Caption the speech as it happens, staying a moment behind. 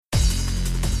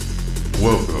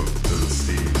Welcome to the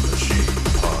Steam Machine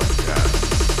Podcast.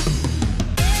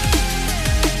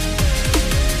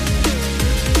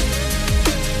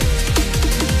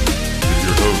 With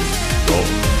your hosts,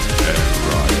 Dalton and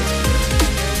Ryan.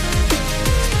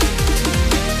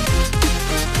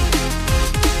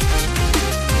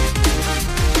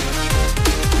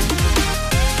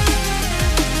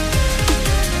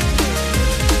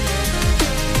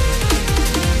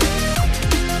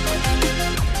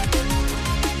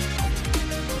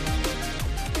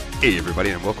 Hey everybody,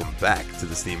 and welcome back to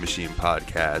the Steam Machine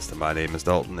Podcast. My name is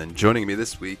Dalton, and joining me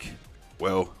this week,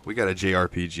 well, we got a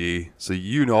JRPG, so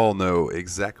you all know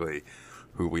exactly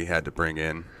who we had to bring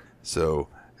in. So,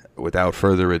 without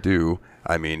further ado,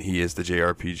 he is the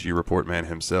JRPG report man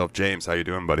himself. James, how you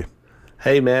doing, buddy?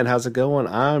 Hey man, how's it going?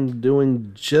 I'm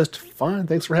doing just fine.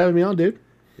 Thanks for having me on, dude.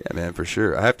 Yeah, man, for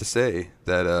sure. I have to say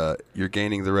that you're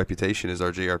gaining the reputation as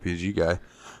our JRPG guy.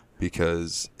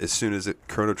 Because as soon as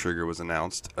Chrono Trigger was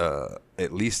announced,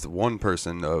 at least one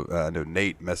person, I know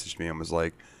Nate, messaged me and was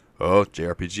like, "Oh,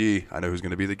 JRPG, I know who's going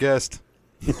to be the guest."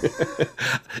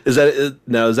 Is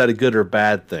that a good or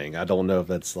bad thing? I don't know if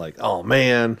that's like, oh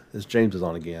man, this James is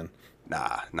on again.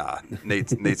 Nah.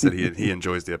 Nate said he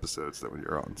enjoys the episodes that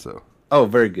you're on. So. Oh,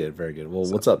 very good, very good. Well,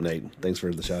 what's up, Nate? Thanks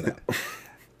for the shout out.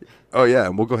 Oh yeah,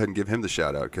 and we'll go ahead and give him the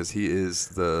shout out because he is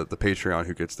the Patreon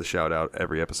who gets the shout out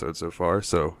every episode so far.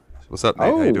 So. What's up, Nate?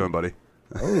 How you doing, buddy?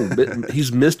 Oh,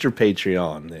 he's Mr.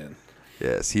 Patreon then.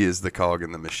 Yes, he is the cog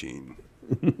in the machine.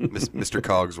 Mr.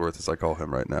 Cogsworth, as I call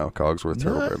him right now. Cogsworth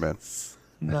Turtlebear, man.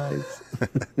 Nice.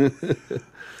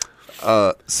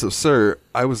 So, sir,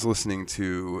 I was listening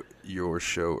to your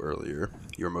show earlier,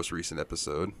 your most recent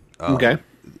episode. Okay.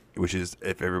 Which is,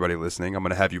 if everybody listening, I'm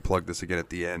going to have you plug this again at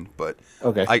the end. But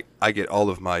okay. I get all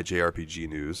of my JRPG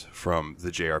news from the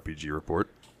JRPG Report,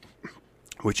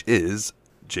 which is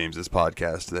James's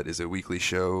podcast. That is a weekly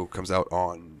show, comes out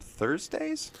on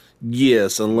Thursdays.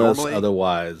 Yes, unless normally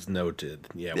otherwise noted.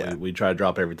 Yeah. We try to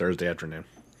drop every Thursday afternoon.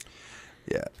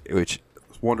 Yeah, which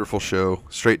wonderful show,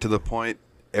 straight to the point.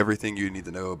 Everything you need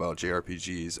to know about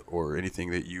JRPGs, or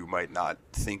anything that you might not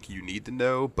think you need to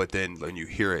know, but then when you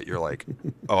hear it, you're like,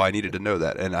 "Oh, I needed to know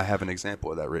that," and I have an example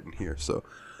of that written here. So,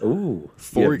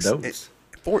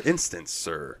 for instance,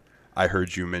 sir. I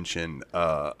heard you mention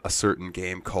a certain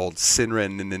game called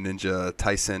Senran Ninja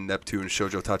Taisen Neptune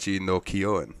Shoujo Tachi no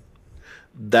Kyoen.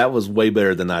 That was way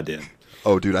better than I did.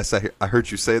 Oh, dude, I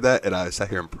heard you say that, and I sat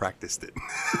here and practiced it.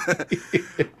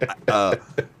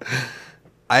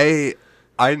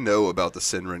 I know about the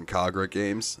Senran Kagura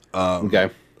games. Okay.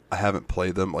 I haven't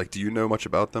played them. Like, do you know much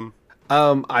about them?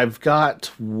 I've got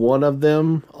one of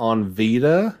them on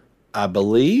Vita, I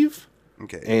believe.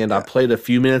 Okay. And I played a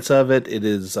few minutes of it. It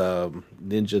is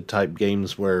ninja type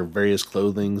games where various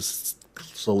clothings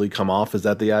slowly come off. Is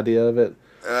that the idea of it?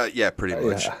 Yeah, pretty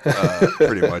much.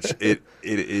 Pretty much. It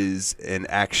is an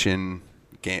action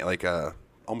game, like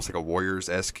almost like a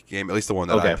Warriors-esque game. At least the one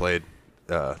that I played.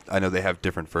 I know they have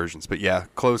different versions, but yeah,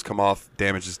 clothes come off,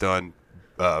 damage is done,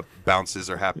 bounces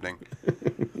are happening.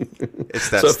 It's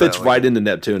that. So it fits right into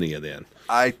Neptunia then.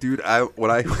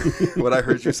 When I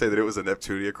heard you say that it was a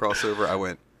Neptunia crossover, I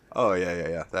went, oh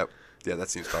yeah, that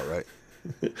seems about right.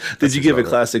 Did you give a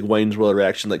classic Wayne's World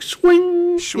reaction like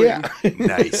swing? Yeah,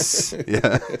 nice.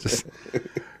 Yeah, just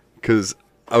because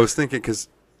I was thinking, because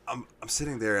I'm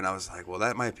sitting there and I was like, well,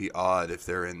 that might be odd if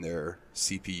they're in their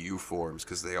CPU forms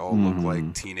because they all look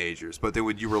like teenagers. But then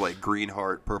when you were like green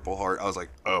heart, purple heart, I was like,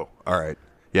 oh, all right,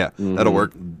 yeah, that'll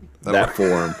work. That'll work.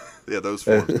 Form. Yeah, those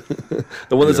forms.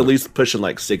 The one that's at least pushing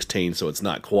like 16, so it's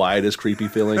not quite as creepy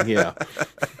feeling. Yeah.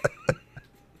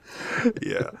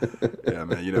 Yeah,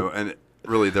 man. And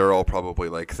really, they're all probably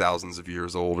like thousands of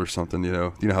years old or something. You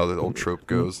know how the old trope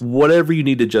goes. Whatever you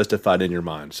need to justify it in your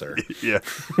mind, sir. Yeah.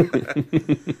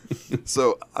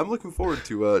 So I'm looking forward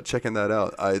to checking that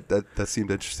out. That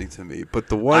seemed interesting to me. But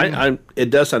the one, it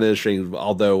does sound interesting.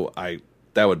 Although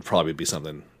that would probably be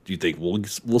something. Do you think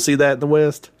we'll see that in the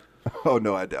West? Oh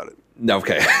no, I doubt it. No,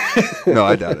 okay. No,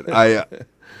 I doubt it.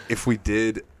 If we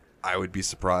did, I would be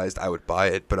surprised. I would buy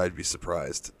it, but I'd be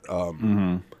surprised.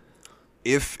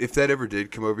 If that ever did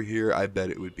come over here, I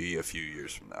bet it would be a few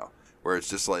years from now, where it's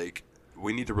just like,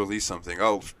 we need to release something.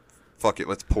 Oh, fuck it,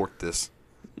 let's port this.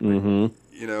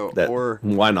 Or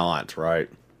why not, right?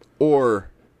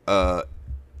 Or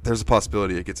there's a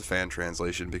possibility it gets a fan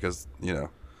translation because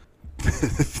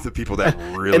the people that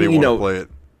really want to play it.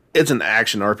 It's an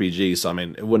action RPG, so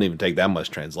it wouldn't even take that much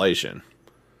translation.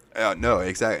 No,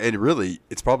 exactly. And really,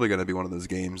 it's probably going to be one of those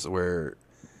games where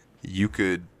you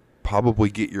could probably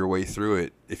get your way through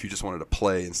it if you just wanted to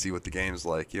play and see what the game's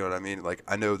like. You know what I mean? Like,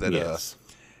 I know that yes.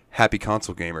 Happy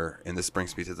Console Gamer, and this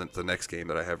brings me to the next game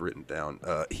that I have written down.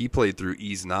 He played through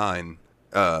Ys 9,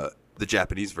 the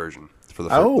Japanese version, for the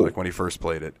first, like when he first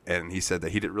played it, and he said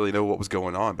that he didn't really know what was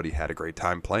going on, but he had a great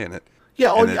time playing it.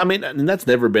 Yeah, I mean, and that's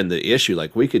never been the issue.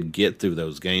 Like, we could get through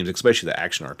those games, especially the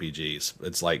action RPGs.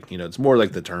 It's like, it's more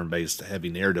like the turn-based heavy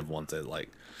narrative ones that, like,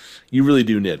 you really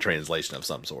do need a translation of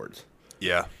some sort.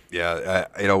 Yeah.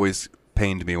 It always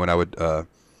pained me when I would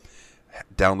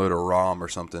download a ROM or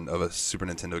something of a Super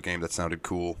Nintendo game that sounded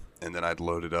cool, and then I'd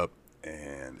load it up,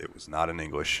 and it was not in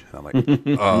English. And I'm like,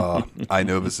 I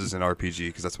know this is an RPG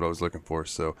because that's what I was looking for.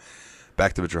 So,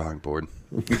 back to the drawing board.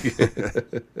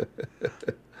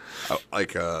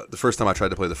 The first time I tried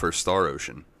to play the first Star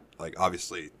Ocean, like,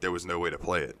 obviously there was no way to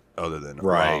play it other than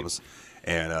ROMs.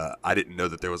 And I didn't know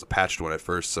that there was a patched one at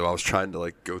first, so I was trying to,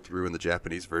 like, go through in the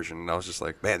Japanese version, and I was just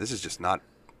like, man, this is just not...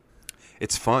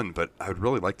 It's fun, but I would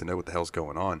really like to know what the hell's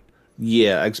going on.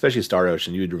 Yeah, especially Star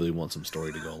Ocean, you'd really want some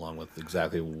story to go along with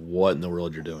exactly what in the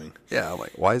world you're doing. Yeah, I'm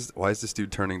like, why is this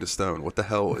dude turning to stone? What the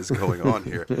hell is going on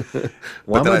here?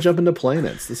 Why am I jumping to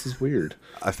planets? This is weird.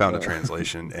 I found a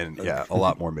translation, and yeah, a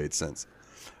lot more made sense.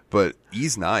 But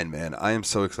Ys 9, man, I am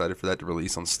so excited for that to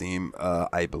release on Steam.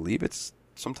 I believe it's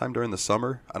sometime during the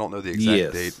summer. I don't know the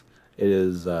exact date. It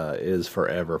is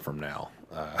forever from now.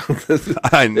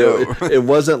 I know. It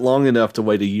wasn't long enough to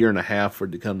wait a year and a half for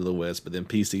it to come to the West, but then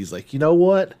PC's like, you know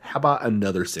what? How about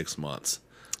another 6 months?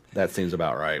 That seems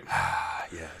about right.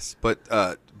 Yes, but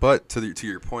to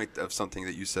your point of something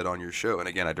that you said on your show, and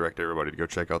again, I direct everybody to go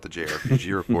check out the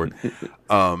JRPG report.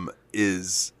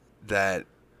 Is that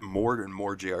more and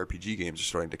more JRPG games are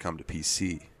starting to come to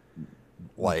PC?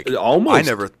 Like,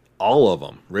 almost all of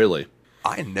them, really.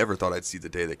 I never thought I'd see the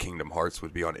day that Kingdom Hearts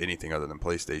would be on anything other than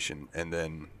PlayStation, and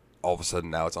then all of a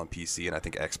sudden now it's on PC and I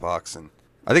think Xbox, and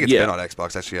I think it's been on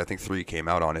Xbox. Actually, I think 3 came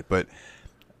out on it, but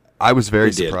I was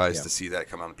very surprised to see that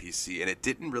come out on PC, and it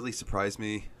didn't really surprise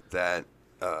me that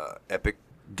Epic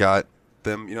got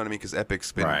them. You know what I mean? Because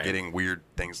Epic's been getting weird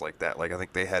things like that. Like, I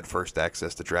think they had first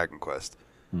access to Dragon Quest,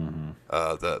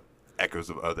 the Echoes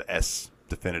of the S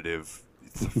Definitive.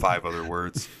 5 other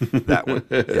words. That one.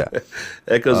 Yeah.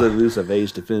 Echoes of Elusive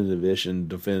Age Definitive Edition,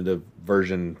 Definitive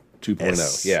Version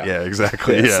 2.0. Yeah,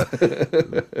 exactly. Yeah.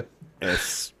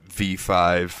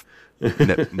 SV5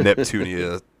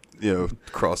 Neptunia,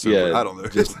 crossover. Yeah, I don't know.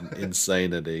 Just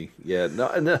insanity. Yeah.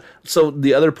 No. So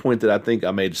the other point that I think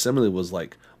I made similarly was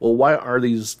like, well, why are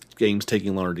these games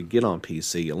taking longer to get on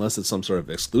PC unless it's some sort of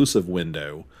exclusive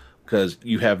window? Because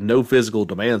you have no physical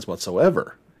demands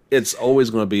whatsoever. It's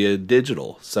always going to be a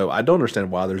digital, so I don't understand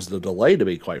why there's the delay, to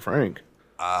be quite frank.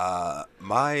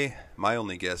 My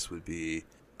only guess would be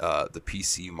the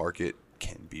PC market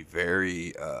can be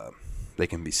very they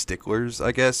can be sticklers,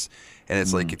 I guess. And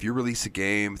it's like, if you release a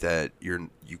game that you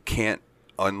can't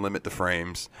unlimit the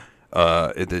frames,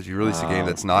 if you release a game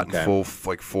that's not in full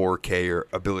like 4K or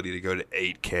ability to go to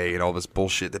 8K and all this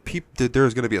bullshit,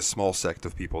 there's going to be a small sect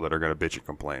of people that are going to bitch and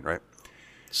complain, right?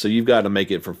 So you've got to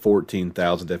make it for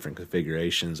 14,000 different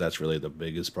configurations. That's really the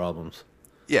biggest problems.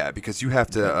 Yeah, because you have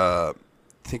to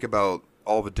think about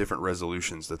all the different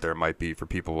resolutions that there might be for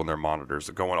people on their monitors,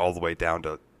 going all the way down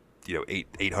to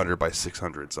 800 by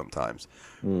 600 sometimes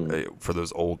for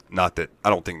those old. Not that I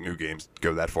don't think new games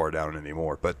go that far down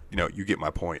anymore, but you get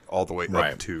my point. All the way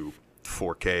up to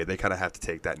 4K, they kind of have to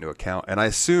take that into account, and I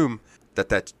assume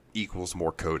that equals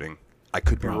more coding. I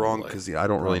could be wrong because I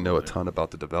don't really know a ton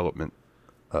about the development.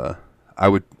 I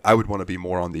would want to be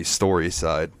more on the story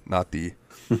side, not the.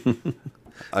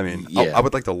 I mean, I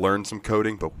would like to learn some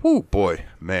coding, but whoo, boy,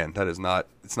 man, it's not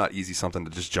easy something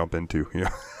to just jump into.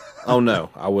 Oh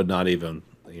no, I would not even.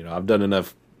 I've done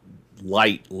enough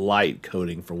light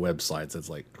coding for websites. It's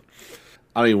like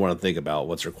I don't even want to think about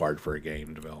what's required for a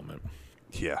game development.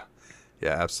 Yeah,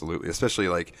 absolutely. Especially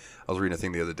like I was reading a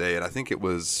thing the other day, and I think it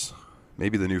was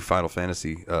maybe the new Final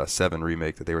Fantasy VII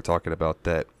remake that they were talking about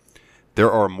that. There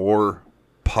are more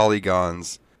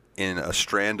polygons in a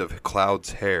strand of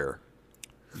Cloud's hair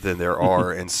than there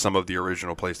are in some of the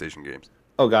original PlayStation games.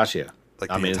 Oh gosh, yeah. Like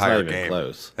the entire it's not even game.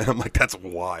 Close. And I'm like, that's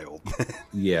wild.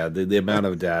 Yeah, the amount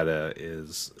of data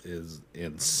is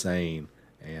insane.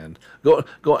 And go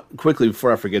quickly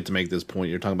before I forget to make this point.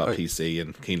 You're talking about PC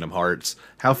and Kingdom Hearts.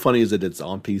 How funny is it? It's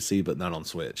on PC but not on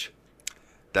Switch.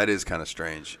 That is kind of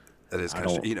strange.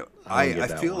 I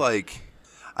feel like.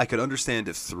 I could understand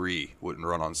if 3 wouldn't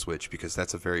run on Switch because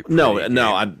that's a very no.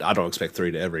 I don't expect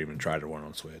 3 to ever even try to run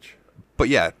on Switch. But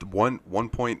yeah, 1.5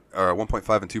 and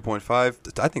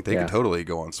 2.5, I think they could totally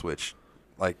go on Switch.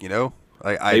 Like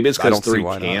maybe it's because 3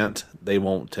 can't. They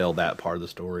won't tell that part of the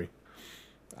story.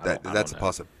 That's a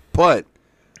possibility.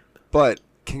 But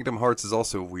Kingdom Hearts is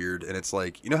also weird, and it's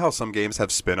like, you know how some games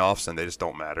have spin-offs and they just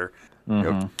don't matter? You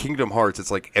know, Kingdom Hearts, it's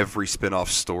like every spin-off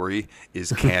story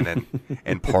is canon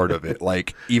and part of it.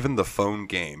 Like, even the phone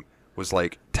game was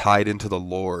like tied into the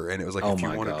lore, and it was like, if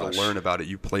you wanted to learn about it,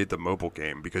 you played the mobile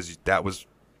game because that was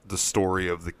the story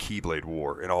of the Keyblade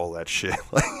War and all that shit.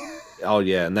 Oh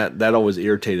yeah, and that always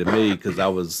irritated me because I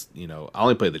was, I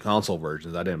only played the console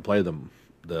versions. I didn't play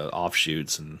the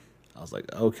offshoots, and I was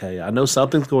like, okay, I know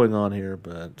something's going on here,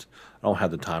 but I don't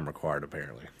have the time required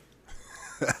apparently.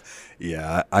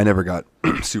 Yeah, I never got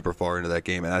super far into that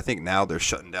game, and I think now they're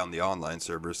shutting down the online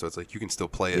servers, so it's like you can still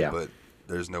play it, but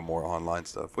there's no more online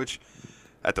stuff, which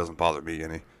that doesn't bother me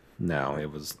any. No,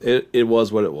 it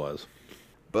was what it was.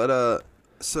 But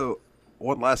so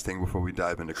one last thing before we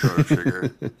dive into Chrono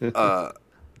Trigger,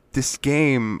 this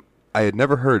game I had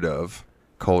never heard of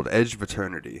called Edge of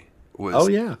Eternity was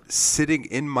sitting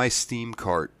in my Steam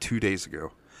cart 2 days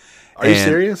ago. Are you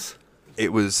serious?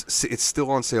 It's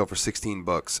still on sale for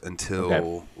 $16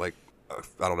 until like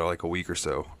I don't know, like a week or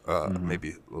so,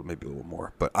 maybe a little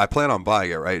more. But I plan on buying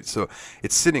it, right? So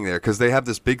it's sitting there because they have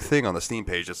this big thing on the Steam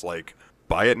page. It's like,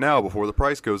 buy it now before the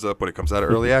price goes up when it comes out of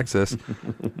early access.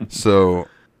 So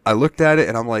I looked at it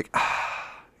and I'm like,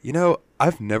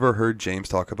 I've never heard James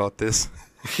talk about this.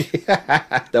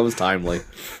 That was timely,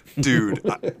 dude.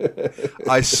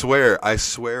 I swear,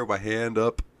 my hand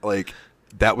up, like.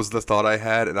 That was the thought I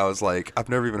had, and I was like, I've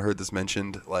never even heard this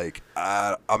mentioned. Like,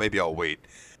 maybe I'll wait.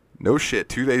 No shit.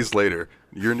 2 days later,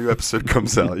 your new episode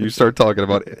comes out. You start talking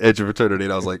about Edge of Eternity,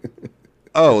 and I was like,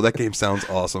 oh, that game sounds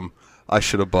awesome. I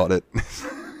should have bought it.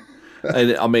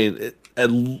 And I mean,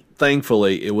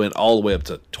 thankfully, it went all the way up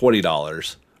to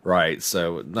 $20, right?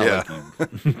 So, not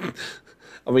like you.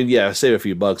 I mean, save a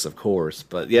few bucks, of course.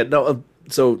 But, no.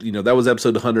 So, that was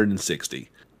episode 160.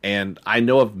 And I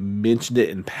know I've mentioned it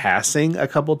in passing a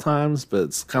couple times, but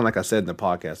it's kind of like I said in the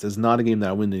podcast. It's not a game that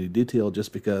I went into detail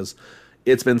just because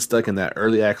it's been stuck in that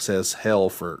early access hell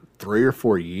for 3 or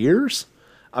 4 years.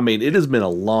 I mean, it has been a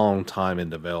long time in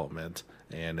development,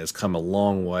 and it's come a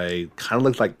long way. Kind of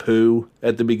looked like poo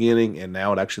at the beginning, and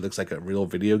now it actually looks like a real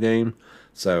video game.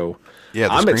 So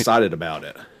I'm excited about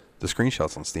it. The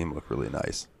screenshots on Steam look really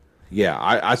nice. Yeah,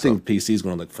 I think PC is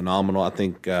going to look phenomenal. I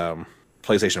think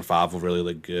PlayStation 5 will really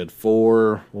look good.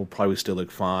 4 will probably still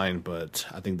look fine, but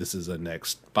I think this is a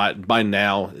by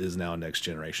now is now a next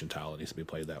generation title. It needs to be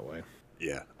played that way.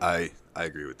 Yeah, I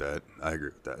agree with that.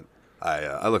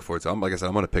 I look forward to it. Like I said,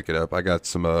 I'm going to pick it up. I got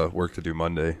some work to do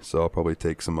Monday, so I'll probably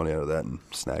take some money out of that and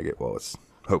snag it while it's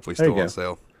hopefully still on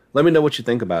sale. Let me know what you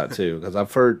think about it, too, because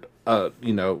I've heard,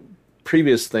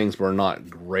 previous things were not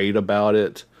great about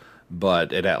it,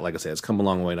 but like I said, it's come a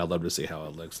long way, and I'd love to see how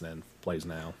it looks and plays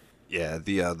now. Yeah,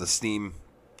 the Steam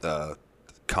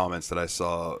comments that I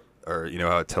saw, or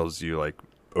how it tells you like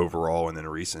overall and then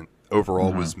recent.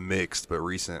 Overall was mixed, but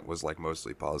recent was like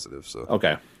mostly positive. So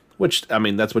okay, which I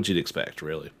mean that's what you'd expect,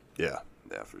 really. Yeah,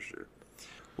 for sure.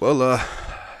 Well,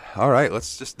 all right,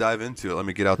 let's just dive into it. Let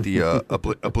me get out the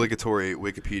obligatory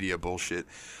Wikipedia bullshit.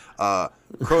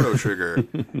 Chrono Trigger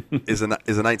is a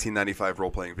 1995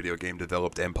 role-playing video game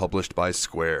developed and published by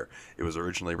Square. It was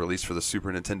originally released for the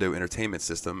Super Nintendo Entertainment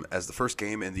System as the first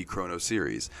game in the Chrono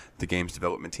series. The game's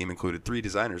development team included 3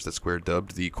 designers that Square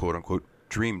dubbed the quote-unquote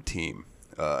Dream Team.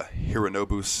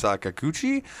 Hironobu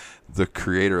Sakaguchi, the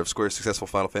creator of Square's successful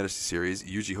Final Fantasy series,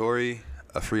 Yuji Horii,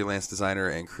 a freelance designer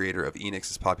and creator of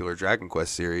Enix's popular Dragon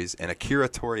Quest series, and Akira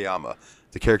Toriyama,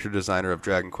 the character designer of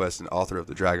Dragon Quest and author of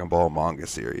the Dragon Ball manga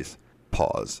series.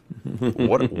 Pause.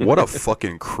 What a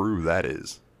fucking crew that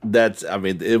is.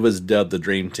 It was dubbed the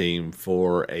Dream Team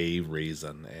for a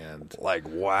reason, and like,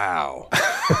 wow.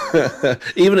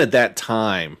 Even at that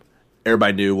time,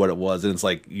 everybody knew what it was, and it's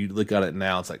like you look at it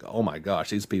now, it's like, oh my gosh,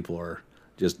 these people are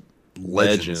just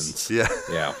legends. Yeah.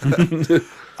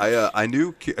 I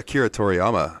knew Akira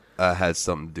Toriyama had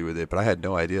something to do with it, but I had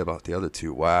no idea about the other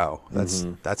two. Wow,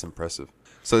 that's impressive.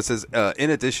 So it says, in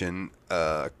addition,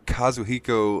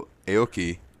 Kazuhiko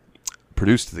Aoki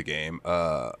produced the game.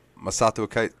 Masato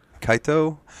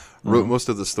Kaito wrote most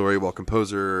of the story, while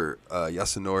composer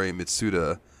Yasunori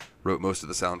Mitsuda wrote most of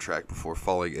the soundtrack before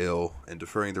falling ill and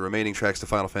deferring the remaining tracks to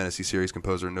Final Fantasy series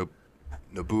composer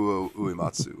Nobuo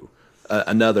Uematsu.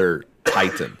 Another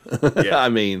titan. Yeah. I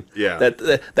mean, yeah.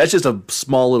 That's just a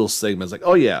small little segment. It's like,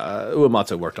 oh yeah,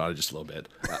 Uematsu worked on it just a little bit.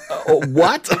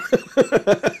 What?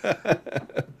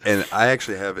 And I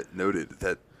actually have it noted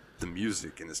that the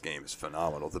music in this game is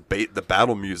phenomenal. The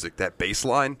battle music, that bass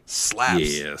line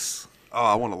slaps. Yes. Oh,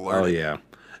 I want to learn it. Yeah.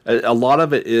 A lot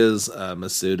of it is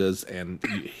Masuda's, and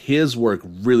his work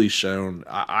really shown,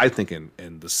 I think,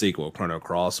 in the sequel, Chrono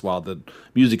Cross. While the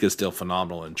music is still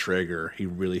phenomenal in Trigger, he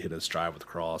really hit his stride with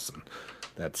Cross, and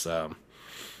that's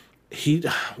he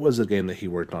was a game that he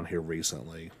worked on here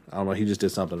recently. I don't know, he just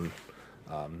did something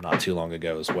not too long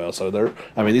ago as well. So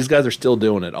these guys are still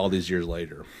doing it all these years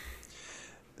later.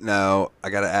 Now, I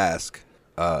got to ask,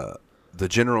 the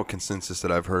general consensus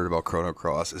that I've heard about Chrono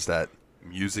Cross is that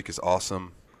music is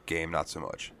awesome, game not so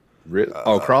much.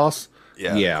 Cross?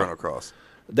 Yeah, Chrono Cross.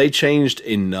 They changed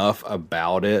enough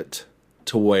about it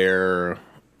to where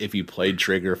if you played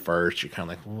Trigger first, you're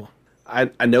kind of like, well,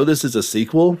 I know this is a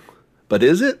sequel, but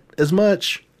is it as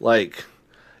much? Like,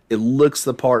 it looks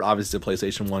the part. Obviously, a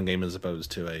PlayStation 1 game as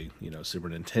opposed to a Super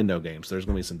Nintendo game, so there's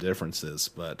going to be some differences,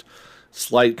 but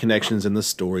slight connections in the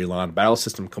storyline. Battle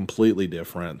system completely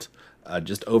different.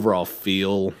 Just overall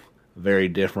feel very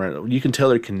different. You can tell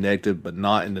they're connected, but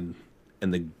not in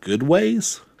the good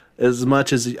ways as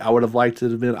much as I would have liked it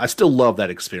to have been. I still love that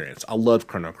experience. I love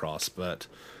Chrono Cross, but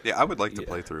yeah, I would like to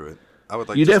play through it. I would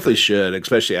like. You definitely should,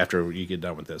 especially after you get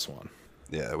done with this one.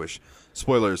 Yeah, I wish.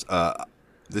 Spoilers.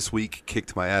 This week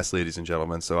kicked my ass, ladies and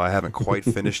gentlemen, so I haven't quite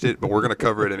finished it, but we're going to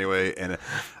cover it anyway, and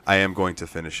I am going to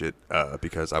finish it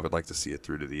because I would like to see it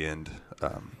through to the end.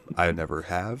 I never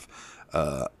have.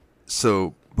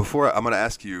 So before I'm going to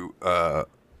ask you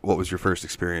what was your first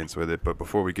experience with it, but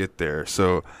before we get there,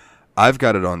 so I've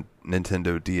got it on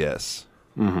Nintendo DS,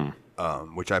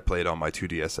 which I played on my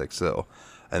 2DS XL,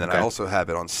 and then I also have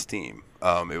it on Steam.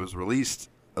 It was released,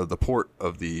 the port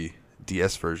of the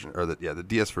DS version, or the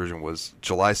DS version was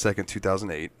July 2nd,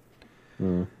 2008,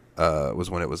 was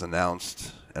when it was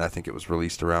announced, and I think it was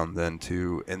released around then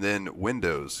too. And then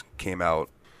Windows came out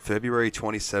February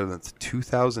 27th,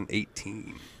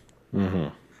 2018.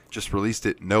 Just released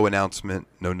it, no announcement,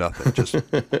 no nothing, just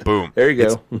boom. There you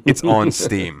go. It's on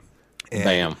Steam. And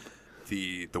Bam.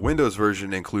 The Windows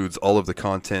version includes all of the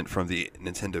content from the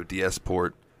Nintendo DS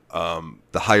port,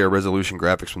 the higher resolution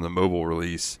graphics from the mobile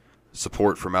release,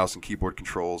 support for mouse and keyboard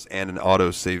controls, and an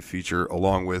auto-save feature,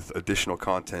 along with additional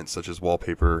content such as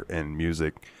wallpaper and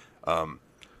music.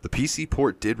 The PC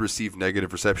port did receive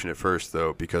negative reception at first,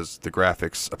 though, because the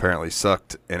graphics apparently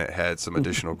sucked, and it had some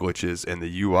additional glitches, and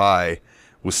the UI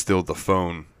was still the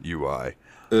phone UI.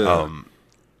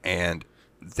 And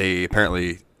they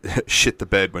apparently shit the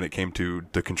bed when it came to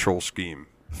the control scheme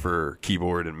for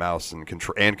keyboard and mouse and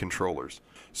controllers.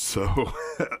 So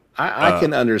I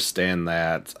can understand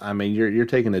that. I mean, you're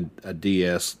taking a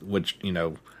DS, which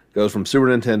goes from Super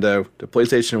Nintendo to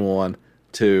PlayStation 1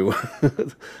 to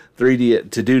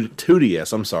 3D to do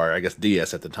 2DS. I'm sorry, I guess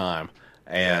DS at the time,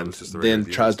 and then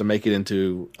tries to make it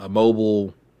into a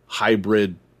mobile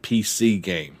hybrid PC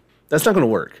game. That's not going to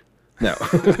work. No.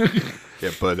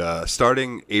 Yeah, but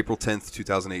starting April 10th,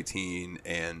 2018,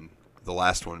 and the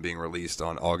last one being released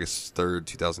on August 3rd,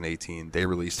 2018, they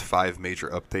released 5 major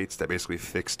updates that basically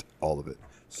fixed all of it.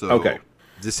 So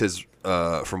this has,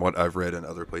 from what I've read in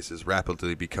other places,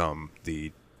 rapidly become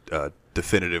the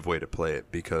definitive way to play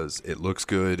it because it looks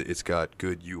good, it's got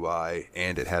good UI,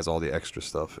 and it has all the extra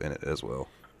stuff in it as well.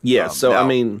 Yeah, I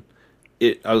mean,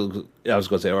 I was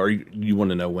going to say, or you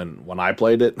want to know when I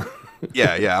played it?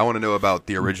 Yeah, I want to know about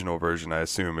the original version. I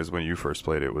assume is when you first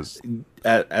played it. Was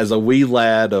as a wee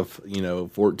lad of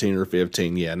 14 or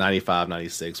 15, 95,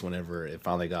 96, whenever it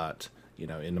finally got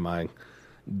into my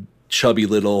chubby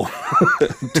little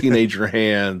teenager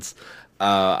hands.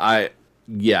 I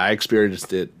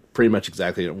experienced it pretty much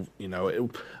exactly.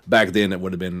 Back then it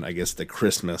would have been, I guess, the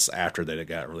Christmas after that it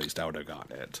got released. I would have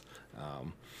gotten it.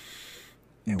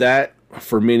 That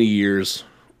for many years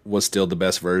was still the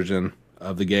best version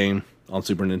of the game on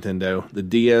Super Nintendo. The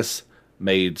DS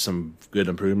made some good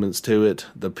improvements to it.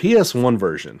 The PS1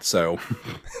 version, so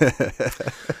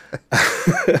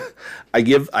I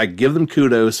give them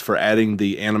kudos for adding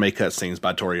the anime cutscenes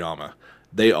by Toriyama.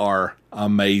 They are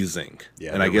amazing,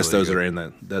 and I guess really those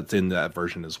good. That's in that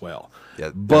version as well.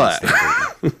 Yeah, but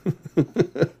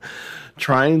the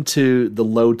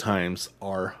load times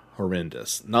are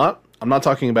horrendous. I'm not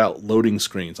talking about loading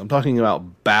screens. I'm talking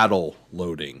about battle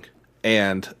loading.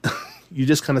 And you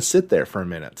just kind of sit there for a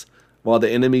minute while the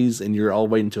enemies and you're all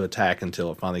waiting to attack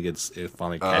until it finally catches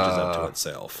up to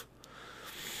itself.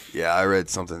 Yeah, I read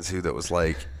something too that was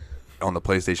like on the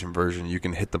PlayStation version, you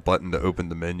can hit the button to open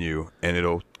the menu and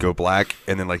it'll go black,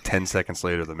 and then like 10 seconds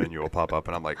later the menu will pop up,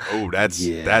 and I'm like, oh,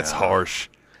 that's harsh.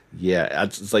 Yeah,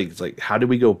 it's like how do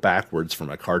we go backwards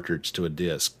from a cartridge to a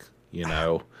disc?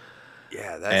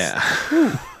 Yeah, that's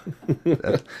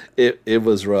it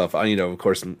was rough. Of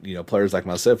course, players like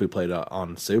myself who played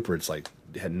on Super, it's like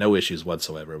had no issues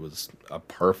whatsoever. It was a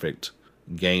perfect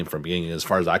game from beginning, as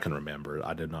far as I can remember.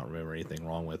 I did not remember anything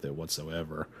wrong with it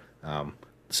whatsoever.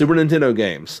 Super Nintendo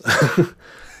games,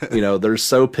 they're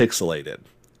so pixelated,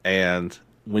 and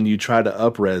when you try to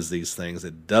up-res these things,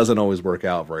 it doesn't always work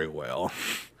out very well.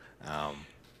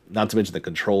 Not to mention the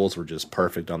controls were just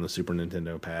perfect on the Super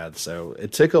Nintendo pad, so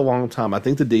it took a long time. I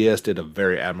think the DS did a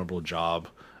very admirable job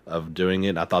of doing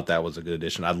it. I thought that was a good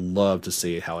addition. I'd love to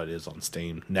see how it is on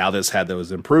Steam. Now this had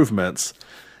those improvements,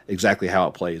 exactly how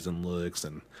it plays and looks,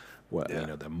 and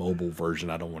the mobile version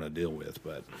I don't want to deal with.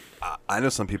 But I know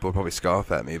some people probably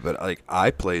scoff at me, but like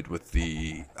I played with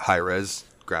the high-res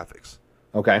graphics.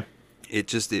 Okay.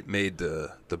 It made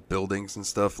the buildings and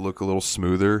stuff look a little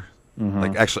smoother.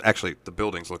 Like actually, the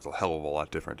buildings looked a hell of a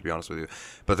lot different, to be honest with you.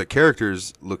 But the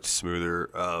characters looked smoother.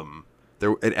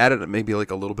 It added maybe like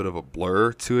a little bit of a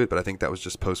blur to it, but I think that was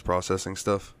just post-processing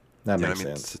stuff. That makes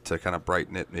sense. To kind of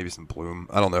brighten it, maybe some bloom.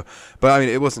 I don't know, but I mean,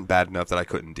 it wasn't bad enough that I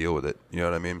couldn't deal with it. You know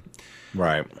what I mean?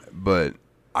 Right. But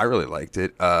I really liked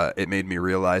it. It made me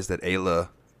realize that Ayla,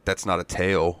 that's not a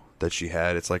tail that she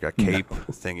had. It's like a cape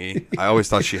thingy. I always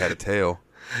thought she had a tail.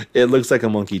 It looks like a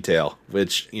monkey tail,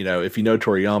 which, if you know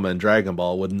Toriyama and Dragon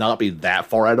Ball, would not be that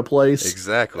far out of place.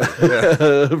 Exactly.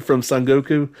 Yeah. From Son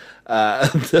Goku.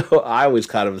 So I always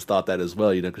kind of thought that as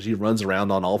well, because he runs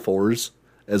around on all fours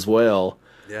as well.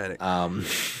 Yeah.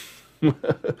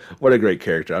 What a great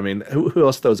character. I mean, who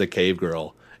else throws a cave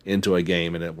girl into a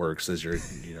game and it works as your,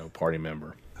 party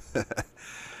member?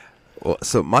 Well,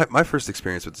 so my first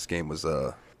experience with this game was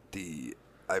I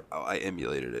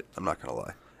emulated it. I'm not gonna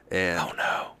lie. And oh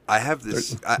no! I have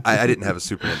this. I didn't have a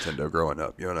Super Nintendo growing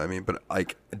up. You know what I mean? But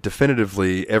like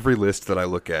definitively, every list that I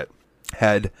look at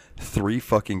had 3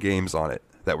 fucking games on it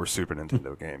that were Super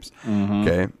Nintendo games. Mm-hmm.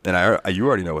 Okay, and you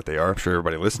already know what they are. I'm sure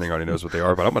everybody listening already knows what they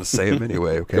are, but I'm going to say them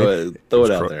anyway. Okay, go ahead, throw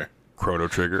it out there. Chrono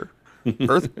Trigger,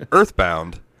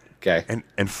 Earthbound, okay,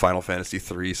 and Final Fantasy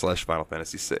 3/Final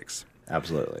Fantasy 6.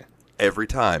 Absolutely. Every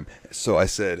time. So I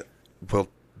said, well,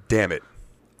 damn it,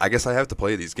 I guess I have to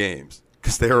play these games.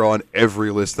 Because they're on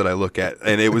every list that I look at.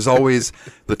 And it was always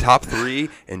the top 3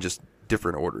 in just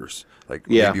different orders. Like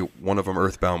maybe one of them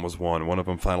Earthbound was one of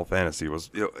them Final Fantasy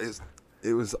was,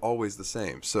 it was always the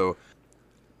same. So,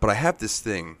 but I have this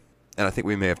thing, and I think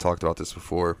we may have talked about this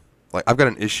before. Like I've got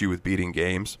an issue with beating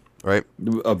games, right?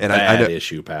 Bad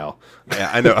issue, pal. Yeah,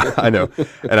 I know.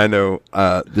 And I know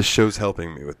this show's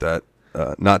helping me with that.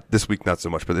 Not this week, not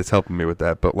so much, but it's helping me with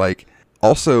that. But like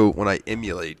also when I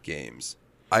emulate games,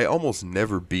 I almost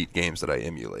never beat games that I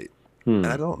emulate, and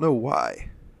I don't know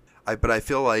why. But I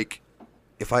feel like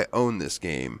if I own this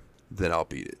game, then I'll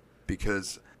beat it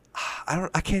because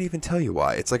I can't even tell you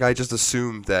why. It's like I just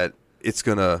assume that it's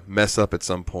gonna mess up at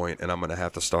some point, and I'm gonna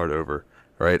have to start over.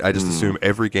 Right? I just assume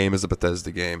every game is a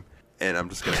Bethesda game, and I'm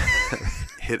just gonna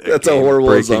hit That's a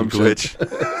horrible assumption. Glitch.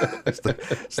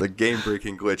 it's the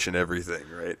game-breaking glitch and everything,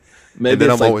 right? Maybe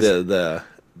it's like the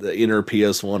inner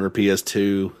PS1 or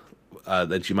PS2.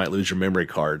 That you might lose your memory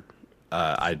card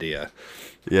idea.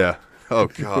 Yeah. Oh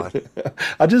God.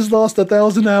 I just lost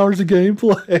 1,000 hours of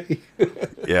gameplay.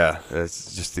 Yeah,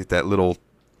 it's just that little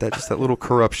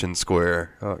corruption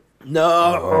square.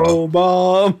 No,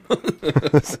 Mom.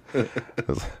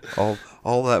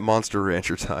 all that Monster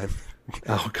Rancher time.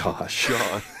 Oh gosh,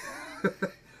 Sean.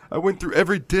 I went through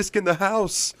every disc in the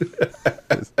house.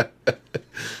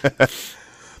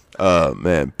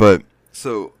 Man, but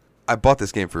so. I bought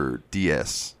this game for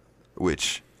DS,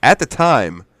 which at the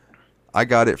time I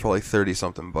got it for like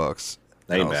 30-something bucks.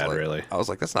 Ain't bad, really. I was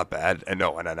like, that's not bad. And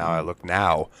now I look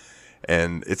now,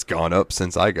 and it's gone up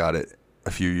since I got it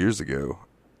a few years ago.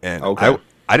 And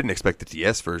I didn't expect the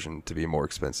DS version to be more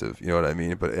expensive. You know what I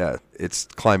mean? But yeah, it's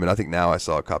climbing. I think now I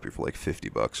saw a copy for like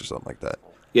 $50 or something like that.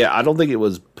 Yeah, I don't think it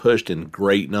was pushed in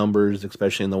great numbers,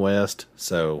 especially in the West.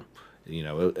 So,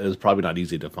 it was probably not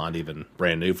easy to find even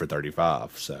brand new for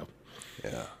 $35. So.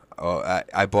 Yeah. Oh,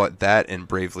 I bought that and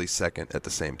Bravely Second at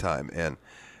the same time, and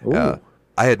I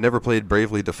had never played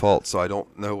Bravely Default, so I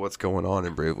don't know what's going on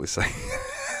in Bravely Second.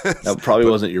 That probably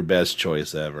wasn't your best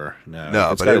choice ever. No,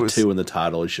 if it's got a 2 in the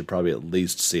title, you should probably at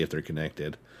least see if they're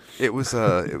connected. It was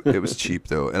it was cheap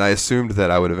though, and I assumed that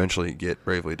I would eventually get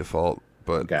Bravely Default,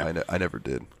 but I never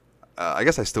did. I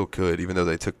guess I still could, even though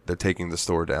they're taking the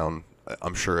store down.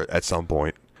 I'm sure at some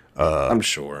point. I'm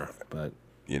sure, but.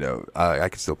 I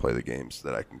can still play the games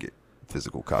that I can get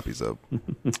physical copies of,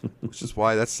 which is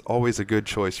why that's always a good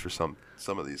choice for some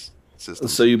of these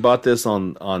systems. So you bought this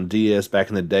on DS back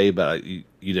in the day, but you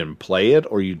didn't play it,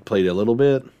 or you played it a little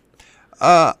bit?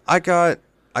 I got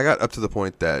up to the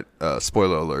point that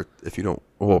spoiler alert: if you don't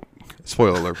well,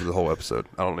 spoiler alert for the whole episode.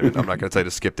 I'm not going to tell you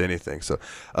to skip to anything. So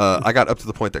I got up to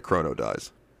the point that Chrono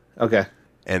dies. Okay.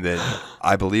 And then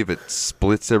I believe it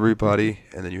splits everybody,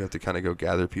 and then you have to kind of go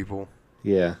gather people.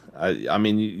 Yeah. I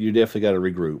mean, you definitely got to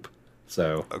regroup.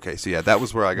 So. Okay, so yeah, that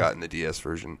was where I got in the DS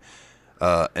version.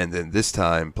 And then this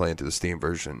time, playing through the Steam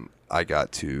version, I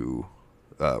got to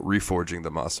reforging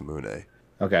the Masamune.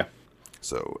 Okay.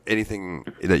 So anything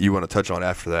that you want to touch on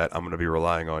after that, I'm going to be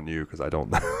relying on you because I don't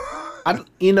know.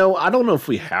 I don't know if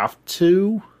we have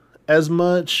to as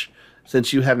much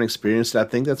since you haven't experienced it. I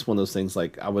think that's one of those things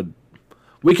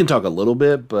we can talk a little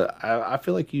bit, but I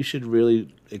feel like you should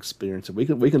really experience it.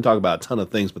 We can talk about a ton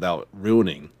of things without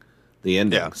ruining the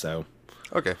ending. Yeah. So.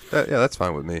 Okay. That's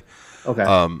fine with me.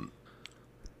 Okay.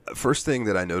 First thing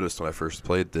that I noticed when I first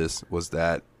played this was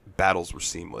that battles were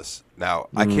seamless. Now,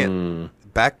 I can't...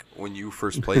 Back when you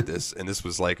first played this, and this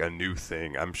was like a new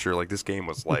thing, I'm sure like this game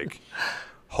was like,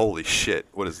 holy shit,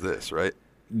 what is this, right?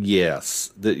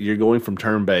 Yes. You're going from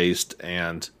turn-based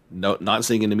and not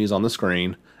seeing enemies on the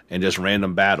screen and just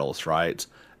random battles, right?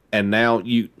 And now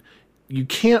you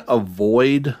can't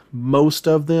avoid most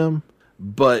of them,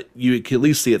 but you can at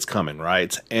least see it's coming,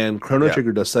 right? And Chrono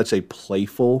Trigger does such a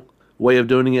playful way of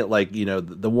doing it, like,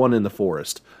 the one in the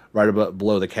forest right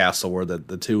below the castle where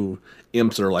the two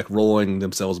imps are like rolling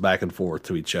themselves back and forth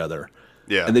to each other.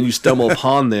 Yeah. And then you stumble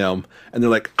upon them and they're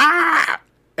like, ah!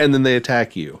 And then they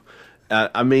attack you.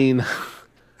 I mean,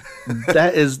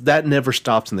 that never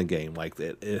stops in the game. Like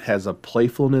it has a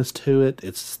playfulness to it.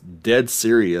 It's dead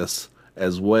serious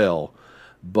as well.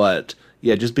 But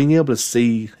yeah, just being able to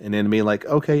see an enemy like,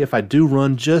 okay, if I do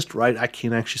run just right, I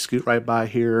can actually scoot right by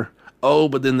here. Oh,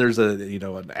 but then there's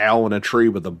an owl in a tree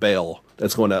with a bell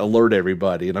that's going to alert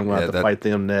everybody, and I'm going to have to fight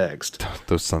them next.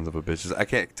 Those sons of a bitches. I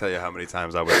can't tell you how many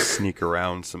times I would sneak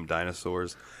around some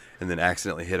dinosaurs and then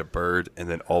accidentally hit a bird, and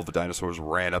then all the dinosaurs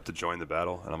ran up to join the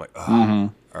battle, and I'm like,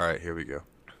 oh, all right, here we go.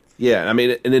 Yeah, I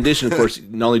mean, in addition, of course,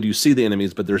 not only do you see the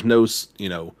enemies, but there's no,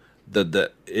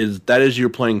 that is your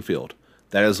playing field.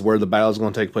 That is where the battle is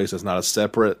going to take place. It's not a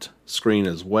separate screen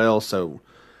as well, so...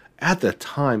 At the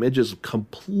time, it just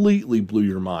completely blew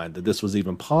your mind that this was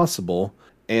even possible.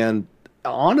 And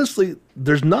honestly,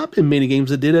 there's not been many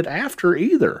games that did it after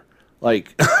either.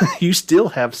 Like, you still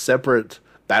have separate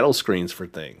battle screens for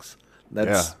things.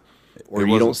 Or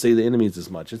you don't see the enemies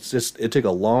as much. It's just, it took a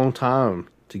long time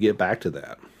to get back to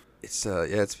that.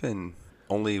 It's been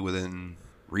only within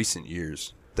recent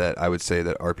years that I would say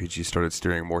that RPG started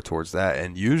steering more towards that.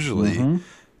 And usually...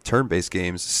 turn-based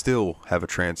games still have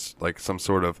some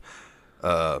sort of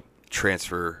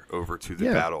transfer over to the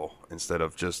battle instead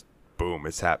of just boom,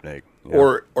 it's happening.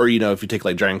 Or if you take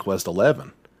like Dragon Quest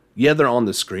 11, they're on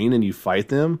the screen and you fight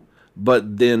them,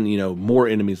 but then more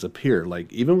enemies appear.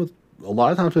 Like even with a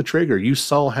lot of times with Trigger, you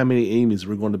saw how many enemies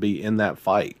were going to be in that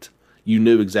fight. You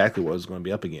knew exactly what it was going to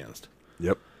be up against.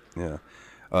 Yep. Yeah.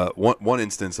 One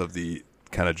instance of the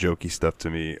kind of jokey stuff to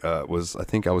me was I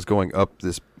think I was going up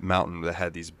this mountain that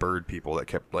had these bird people that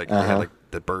kept they had like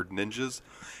the bird ninjas,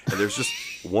 and there's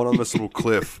just one on this little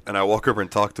cliff, and I walk over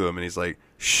and talk to him, and he's like,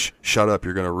 shh, shut up,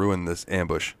 you're gonna ruin this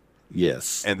ambush.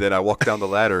 Yes. And then I walk down the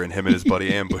ladder and him and his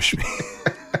buddy ambush me.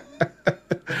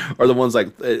 Or the ones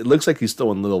like, it looks like he's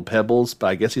throwing little pebbles, but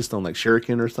I guess he's throwing like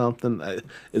shuriken or something. A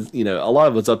lot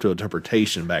of it's up to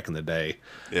interpretation back in the day.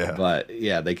 Yeah. But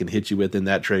yeah, they can hit you with, and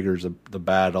that triggers the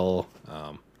battle.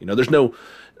 There's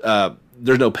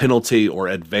no penalty or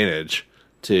advantage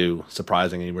to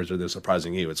surprising enemies or they're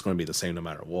surprising you. It's going to be the same no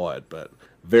matter what. But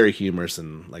very humorous,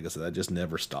 and like I said, that just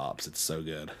never stops. It's so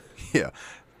good. Yeah.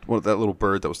 That little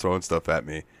bird that was throwing stuff at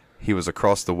me, he was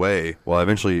across the way. Well, I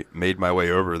eventually made my way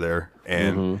over there,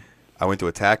 and I went to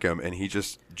attack him, and he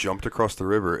just jumped across the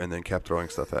river and then kept throwing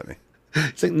stuff at me.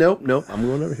 He's like, nope, I'm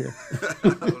going over here.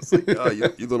 I was like, oh,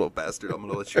 you little bastard. I'm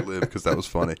going to let you live because that was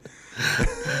funny.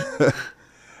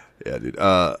 Yeah, dude.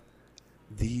 Oh,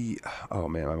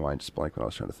 man, my mind just blanked when I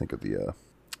was trying to think of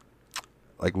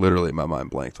literally my mind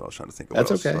blanked when I was trying to think of what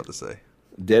I was about to say.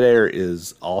 Dead air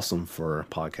is awesome for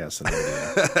podcasts and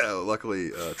radio. Luckily,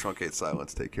 Truncate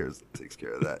Silence takes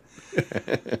care of that.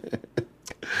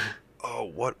 Oh,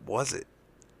 what was it?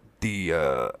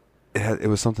 It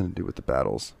was something to do with the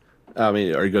battles. I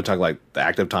mean, are you going to talk like the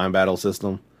active time battle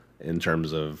system in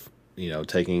terms of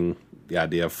taking the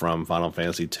idea from Final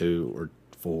Fantasy 2 or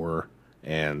 4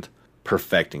 and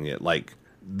perfecting it like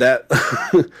that?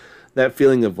 That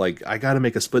feeling of like, I got to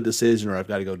make a split decision, or I've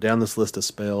got to go down this list of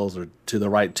spells or to the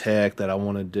right tech that I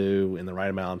want to do in the right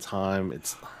amount of time.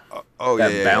 It's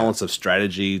balance of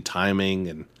strategy,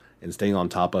 timing, and staying on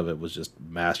top of it was just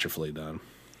masterfully done.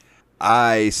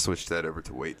 I switched that over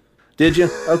to wait. Did you?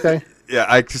 Okay. Yeah,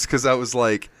 I just because I was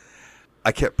like,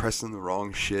 I kept pressing the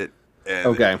wrong shit, and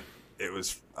Okay. it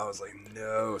was. I was like,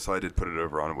 no, so I did put it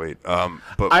over on weight.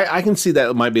 But I can see that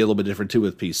it might be a little bit different too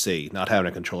with PC, not having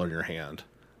a controller in your hand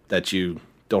that you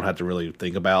don't have to really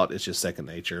think about. It's just second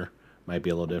nature. Might be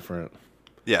a little different.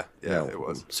 yeah, Yeah, it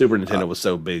was. Super Nintendo was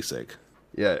so basic.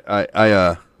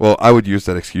 Yeah, well, I would use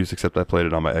that excuse, except I played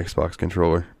it on my Xbox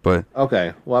controller. But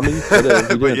Okay. Well, I mean, you didn't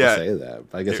have But to yeah. say that.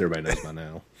 I guess everybody knows by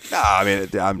now. nah, I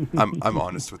mean, I'm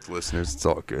honest with the listeners. It's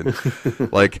all good.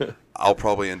 Like, I'll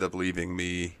probably end up leaving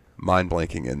me mind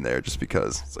blanking in there just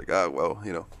because it's like, oh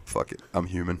well, fuck it, I'm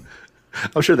human.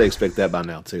 I'm sure they expect that by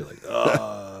now too. Like,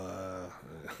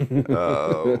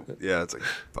 Yeah, it's like,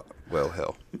 well,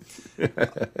 hell.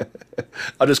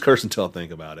 I'll just curse until I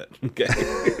think about it.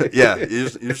 Okay. Yeah,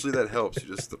 usually that helps.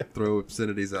 You just throw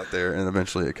obscenities out there, and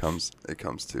eventually it comes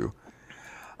to.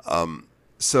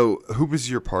 So who was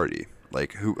your party?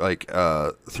 Like who? Like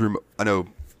through I know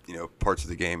parts of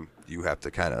the game you have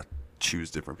to kind of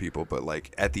choose different people, but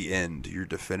like at the end, your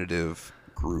definitive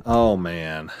group. Oh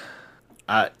man,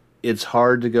 it's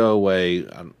hard to go away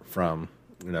from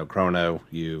Chrono,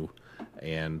 you,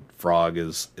 and Frog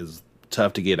is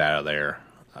tough to get out of there.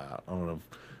 I don't know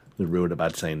if we ruined it by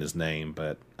saying his name,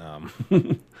 but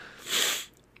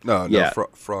No, yeah.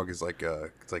 Frog is like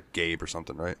it's like Gabe or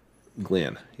something, right?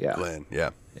 Glenn, yeah, Glenn,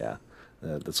 yeah.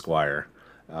 the Squire.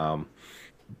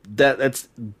 That's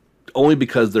only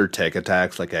because their tech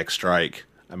attacks like X Strike.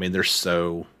 I mean, they're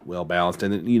so well balanced,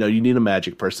 and you need a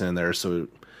magic person in there. So it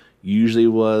usually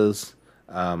was,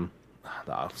 I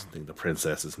think the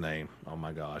princess's name. Oh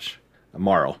my gosh,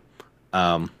 Marl.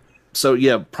 So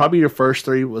yeah, probably your first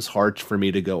three was hard for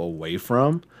me to go away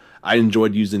from. I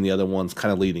enjoyed using the other ones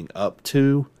kind of leading up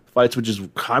to fights, which is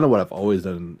kind of what I've always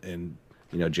done in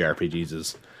JRPGs.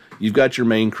 Is you've got your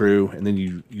main crew, and then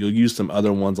you'll use some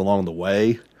other ones along the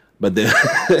way. But then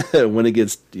when it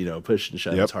gets pushed and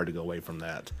shoved, Yep. It's hard to go away from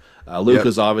that.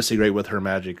 Luca's obviously great with her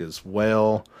magic as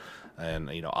well, and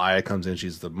Aya comes in,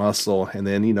 she's the muscle, and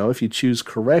then if you choose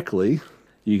correctly,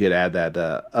 you could add that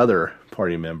other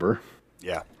party member.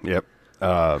 Yeah. Yep.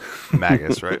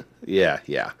 Magus, right?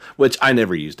 Yeah. Which I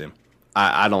never used him.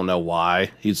 I don't know why.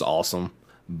 He's awesome,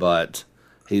 but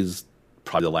he's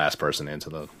probably the last person into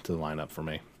the lineup for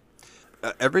me.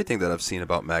 Everything that I've seen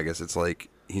about Magus, it's like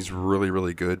he's really,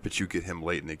 really good, but you get him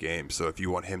late in the game. So if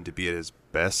you want him to be at his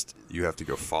best, you have to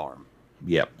go farm.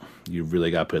 Yep. You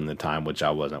really got to put in the time, which I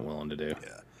wasn't willing to do.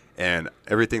 Yeah. And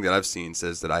everything that I've seen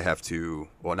says that I have to,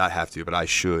 well, not have to, but I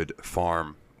should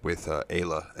farm with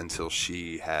Ayla until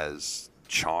she has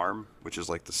Charm, which is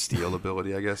like the steal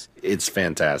ability, I guess. It's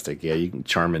fantastic. Yeah, you can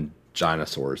charm in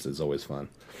Ginosaurus is always fun.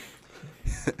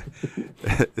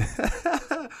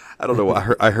 I don't know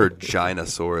why I heard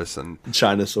Ginosaurus, and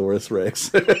Ginosaurus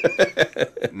Rex.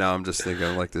 now I'm just thinking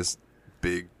of like this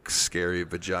big scary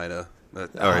vagina. All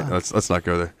right, let's not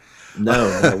go there.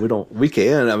 No, we don't. We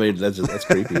can. I mean, that's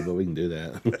creepy, but we can do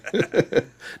that.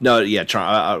 No, yeah, Charm.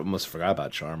 I almost forgot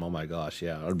about Charm. Oh my gosh,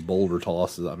 yeah, or Boulder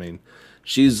tosses. I mean,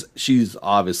 she's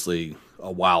obviously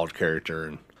a wild character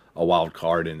and a wild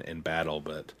card in battle,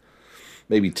 but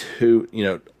maybe two.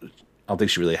 I don't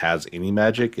think she really has any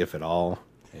magic, if at all.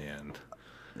 And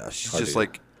No, she's just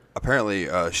like apparently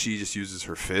she just uses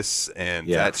her fists, and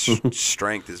Yeah. that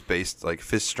strength is based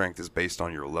fist strength is based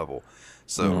on your level.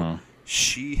 So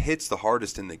she hits the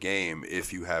hardest in the game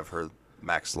if you have her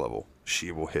max level. She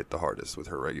will hit the hardest with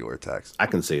her regular attacks. I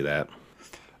can see that.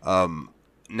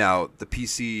 Now the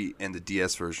PC and the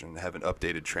DS version have an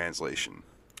updated translation,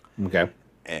 Okay.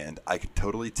 and I could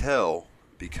totally tell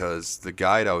because the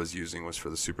guide I was using was for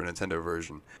the Super Nintendo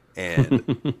version,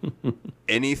 and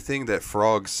anything that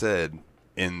Frog said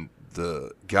in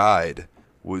the guide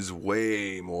was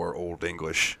way more Old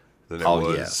English than it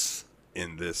was Yes.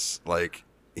 in this. Like,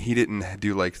 he didn't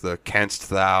do like the "canst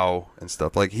thou" and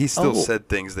stuff. Like, he still said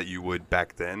things that you would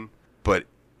back then, but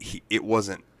it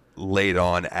wasn't laid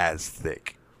on as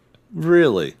thick.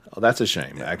 Really? Oh, that's a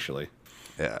shame, actually.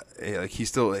 Yeah, like he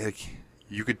still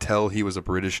you could tell he was a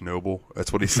British noble.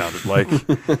 That's what he sounded like.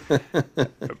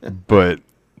 But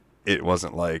it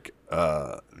wasn't like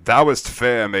 "Thouest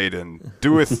fair maiden,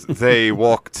 doeth they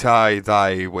walk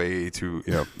thy way to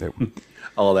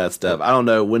All that stuff. I don't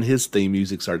know when his theme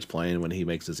music starts playing when he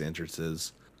makes his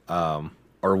entrances,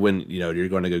 or when you're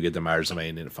going to go get the Myers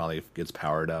Main and it finally gets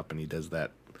powered up and he does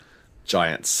that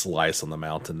giant slice on the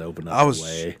mountain to open up I was the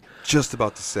way. just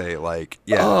about to say, like,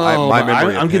 My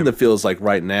memory. I'm of getting him, the feels like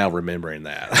right now remembering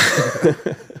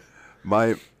that.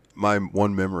 my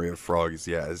one memory of Frog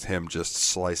is him just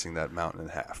slicing that mountain in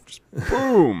half. Just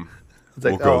boom. It's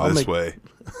like, We'll go I'll this way.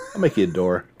 I'll make you a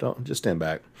door. Don't just stand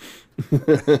back.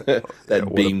 That what a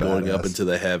beam going up badass. into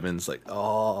the heavens, like,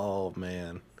 oh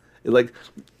man, like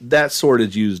that sword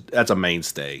is used. That's a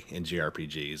mainstay in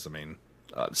JRPGs. I mean,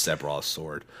 Sephiroth's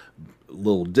sword, a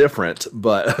little different,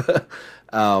 but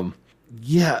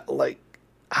yeah, like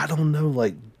I don't know,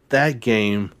 like that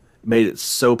game made it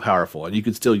so powerful, and you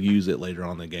could still use it later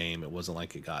on in the game. It wasn't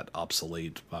like it got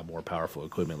obsolete by more powerful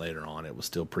equipment later on. It was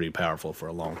still pretty powerful for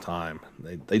a long time.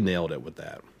 They nailed it with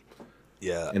that.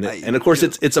 Yeah, And of course,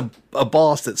 it's a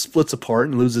boss that splits apart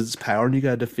and loses its power, and you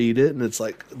got to defeat it. And it's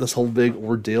like this whole big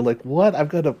ordeal. Like, what? I've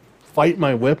got to fight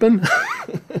my weapon?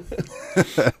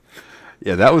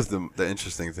 yeah. That was the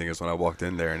interesting thing is when I walked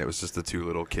in there and it was just the two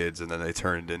little kids, and then they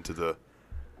turned into the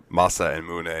Masa and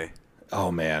Mune.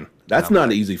 Oh man, that's not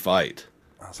an easy fight.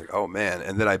 I was like, oh man,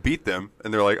 and then I beat them,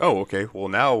 and they're like, oh okay, well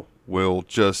now we'll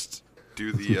just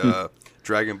do the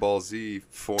Dragon Ball Z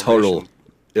formation. Total.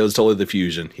 It was totally the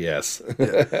fusion. Yes.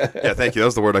 Yeah, thank you. That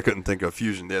was the word I couldn't think of.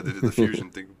 Fusion. Yeah, they did the fusion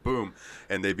thing. Boom,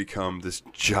 and they become this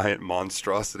giant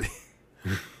monstrosity.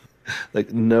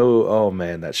 Like no, oh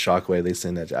man, that shockwave they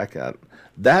send that. I got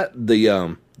that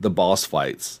the boss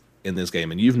fights in this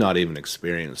game, and you've not even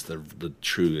experienced the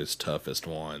truest toughest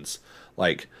ones.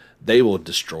 Like they will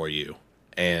destroy you,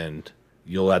 and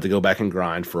you'll have to go back and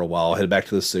grind for a while, head back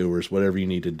to the sewers, whatever you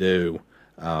need to do.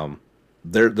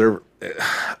 They're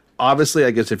obviously,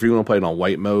 I guess if you're going to play it on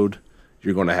white mode,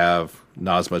 you're going to have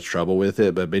not as much trouble with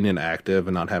it. But being inactive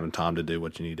and not having time to do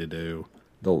what you need to do,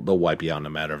 they'll wipe you out in a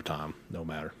matter of time, no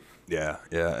matter. Yeah,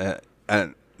 yeah,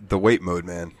 and the wait mode,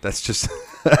 man. That's just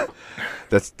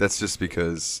that's just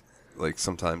because like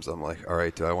sometimes I'm like, all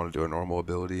right, do I want to do a normal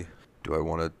ability? Do I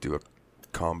want to do a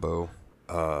combo?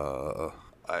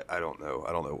 I don't know.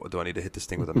 I don't know. Do I need to hit this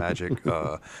thing with a magic?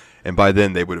 And by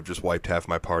then they would have just wiped half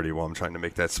my party while I'm trying to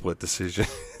make that split decision.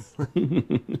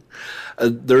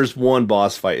 There's one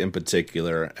boss fight in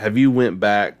particular. Have you went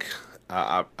back?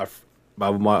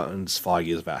 My mind's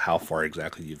foggy is about how far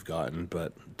exactly you've gotten,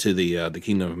 but to the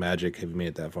Kingdom of Magic, have you made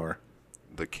it that far?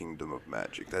 The Kingdom of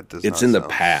Magic. That does. It's not in the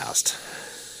sound past.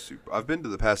 Super. I've been to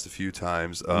the past a few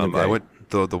times. Okay. I went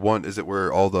the one. Is it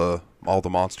where all the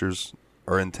monsters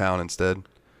are in town instead?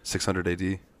 600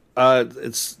 AD.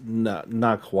 It's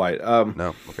not quite.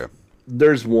 No. Okay.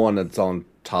 There's one that's on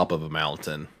top of a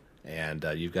mountain, and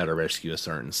you've got to rescue a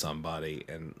certain somebody.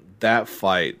 And that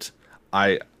fight,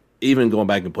 even going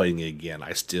back and playing it again,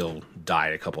 I still die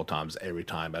a couple times every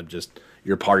time.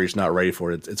 Your party's not ready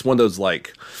for it. It's one of those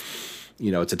like,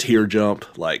 it's a tear jump.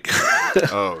 Like,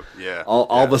 Oh yeah.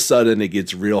 all of a sudden it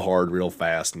gets real hard, real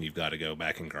fast, and you've got to go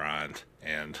back and grind.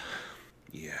 And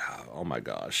yeah, oh my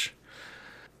gosh.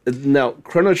 Now,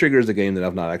 Chrono Trigger is a game that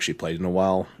I've not actually played in a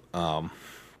while. I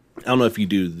don't know if you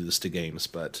do this to games,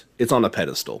 but it's on a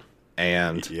pedestal,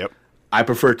 and Yep. I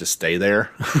prefer it to stay there.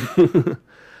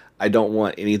 I don't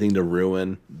want anything to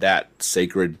ruin that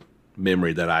sacred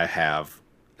memory that I have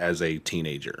as a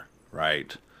teenager,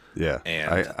 right? Yeah.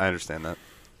 And I understand that.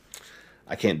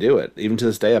 I can't do it. Even to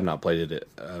this day, I've not played it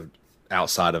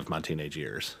outside of my teenage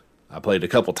years. I played it a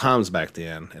couple times back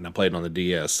then, and I played it on the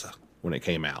DS when it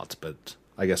came out, but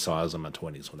I guess so I was in my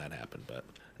 20s when that happened. But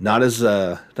not as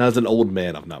an old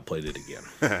man, I've not played it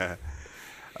again.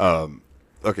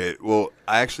 Okay, well,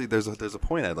 there's a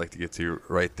point I'd like to get to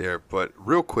right there, but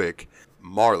real quick,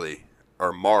 Marley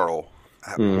or Marl,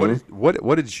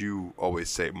 what did you always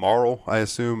say? Marl, I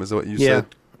assume, is what you said.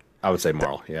 I would say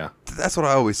Marl. Yeah, That's what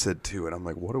I always said too, and I'm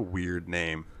like, what a weird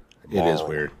name. it is Marl.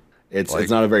 weird. It's Like-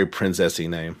 not a very princessy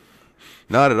name.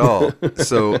 Not at all.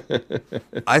 So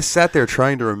I sat there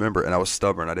trying to remember, and I was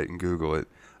stubborn. I didn't Google it.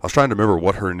 I was trying to remember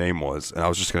what her name was, and I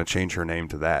was just going to change her name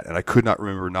to that, and I could not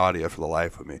remember Nadia for the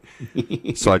life of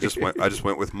me. So I just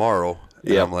went with Marl,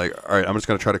 and Yeah. I'm like, all right, I'm just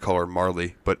going to try to call her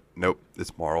Marley, but nope,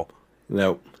 it's Marl.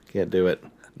 Nope, can't do it.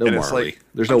 No And it's Marley. like-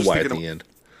 There's I'm no just Y at thinking the of- end.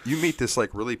 You meet this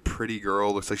like really pretty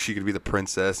girl, looks like she could be the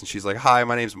princess, and she's like, "Hi,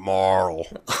 my name's Marl."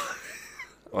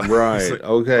 Right. like,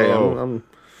 Okay. oh, I'm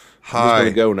just Hi.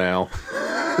 gonna go now.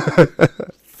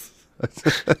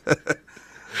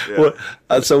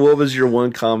 Yeah. So what was your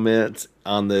one comment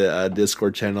on the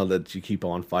Discord channel that you keep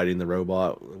on fighting the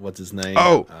robot? What's his name?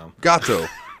 Oh, Gato.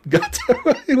 got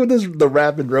with the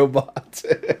rapping robot.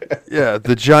 Yeah,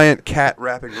 the giant cat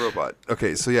rapping robot.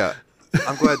 Okay, so yeah,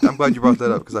 I'm glad you brought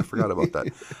that up because I forgot about that.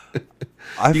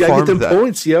 I You gotta get farmed them that.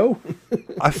 points, yo.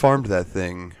 I farmed that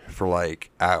thing for like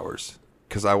hours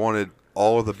because I wanted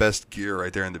all of the best gear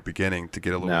right there in the beginning to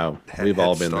get a little. No, head we've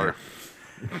all been start.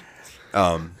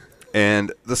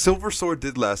 And the silver sword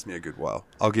did last me a good while.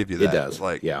 I'll give you that. It does.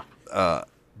 Like, Yeah.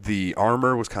 The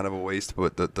armor was kind of a waste,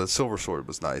 but the silver sword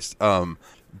was nice.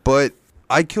 But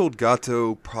I killed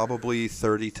Gato probably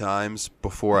 30 times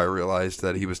before I realized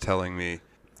that he was telling me,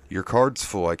 your card's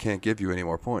full, I can't give you any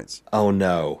more points. Oh,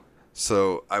 no.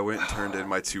 So I went and turned in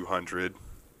my 200,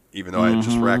 even though I had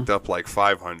just racked up like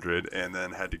 500, and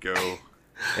then had to go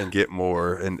and get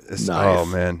more. And oh,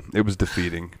 man, it was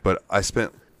defeating. But I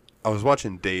was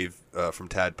watching Dave from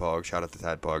Tadpog, shout out to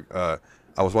Tadpog.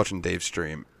 I was watching Dave's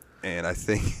stream, and I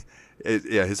think,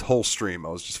 his whole stream, I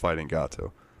was just fighting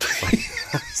Gato. Like,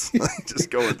 just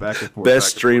going back and forth.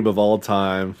 Best stream of all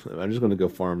time. I'm just going to go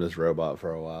farm this robot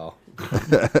for a while.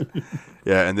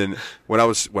 Yeah, and then when I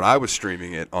was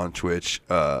streaming it on Twitch,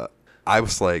 I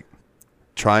was like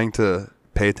trying to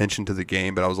pay attention to the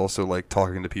game, but I was also like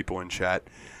talking to people in chat.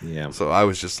 Yeah. So I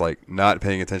was just like not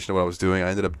paying attention to what I was doing. I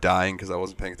ended up dying because I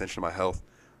wasn't paying attention to my health.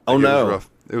 Oh, like, no.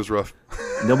 It was rough.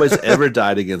 Nobody's ever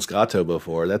died against Gato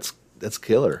before. That's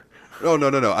killer. No.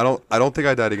 I don't think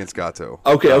I died against Gato.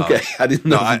 Okay. I didn't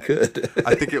know you could.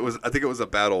 I think it was a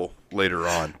battle later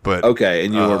on, but okay,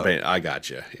 and you weren't paying. I got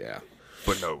you. Yeah.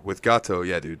 But no, with Gato,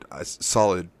 yeah, dude,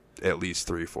 solid at least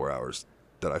 3-4 hours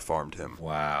that I farmed him.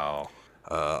 Wow.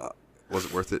 Was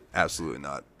it worth it? Absolutely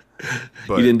not.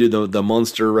 But you didn't do the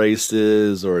monster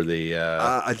races or the.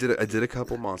 I did a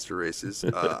couple monster races.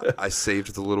 I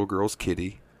saved the little girl's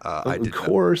kitty. Of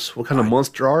course. What kind of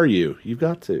monster are you? You've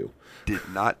got to. Did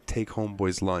not take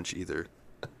Homeboy's lunch either.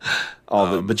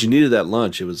 But you needed that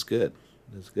lunch. It was good.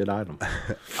 It was a good item.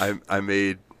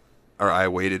 I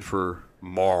waited for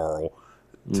Marl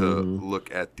to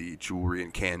look at the jewelry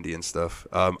and candy and stuff.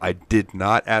 I did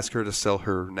not ask her to sell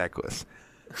her necklace.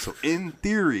 So in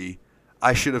theory,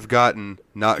 I should have gotten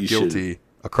not guilty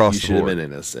across the board. You should have been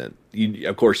innocent.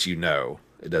 Of course,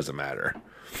 it doesn't matter.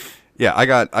 Yeah, I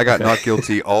got not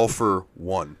guilty all for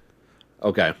one.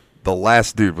 Okay. The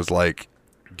last dude was like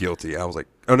guilty. I was like,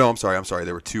 oh no, I'm sorry.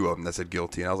 There were two of them that said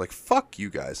guilty, and I was like, fuck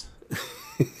you guys.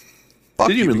 Did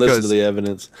you even listen to the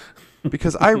evidence?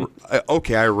 Because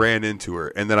I ran into her,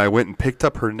 and then I went and picked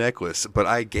up her necklace, but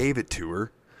I gave it to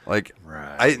her. Like,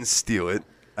 right. I didn't steal it.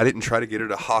 I didn't try to get her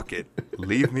to hawk it.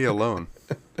 Leave me alone.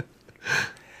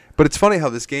 But it's funny how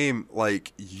this game,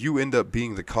 like, you end up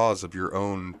being the cause of your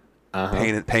own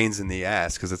pains in the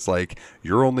ass, because it's like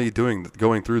you're only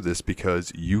going through this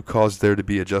because you caused there to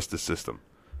be a justice system.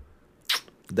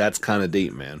 That's kind of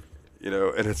deep, man. You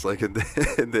know, and it's like, and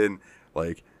then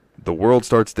like the world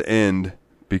starts to end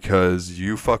because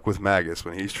you fuck with Magus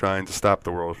when he's trying to stop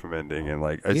the world from ending, and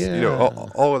like you know,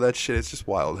 all of that shit. It's just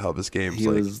wild how this game's he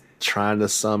was trying to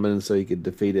summon so he could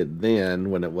defeat it then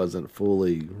when it wasn't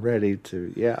fully ready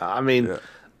to. Yeah, I mean. Yeah.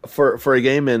 For a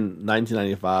game in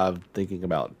 1995, thinking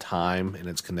about time and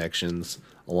its connections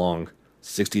along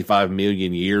 65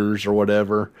 million years or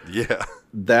whatever,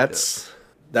 that's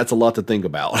a lot to think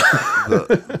about.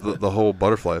 the whole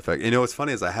butterfly effect. You know, what's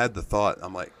funny is I had the thought,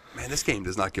 I'm like, man, this game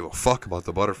does not give a fuck about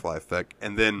the butterfly effect.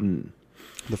 And then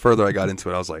the further I got into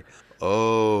it, I was like,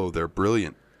 oh, they're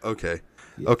brilliant. Okay.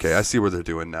 Yes. Okay, I see where they're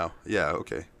doing now. Yeah,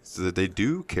 okay. So that they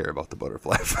do care about the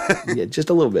butterfly effect. Yeah, just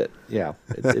a little bit. Yeah,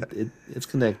 it's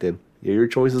connected. Yeah, your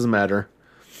choices matter.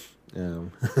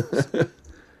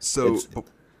 So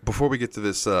before we get to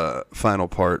this final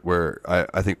part where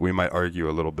I think we might argue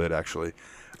a little bit, actually.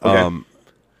 Okay.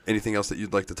 Anything else that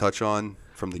you'd like to touch on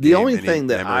from the game? The only thing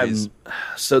that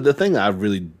the thing I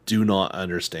really do not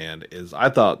understand is I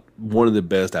thought one of the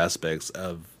best aspects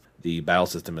of the battle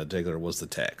system in particular was the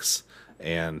techs.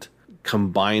 And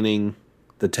combining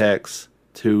the techs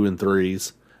 2 and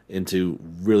 3s into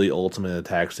really ultimate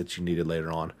attacks that you needed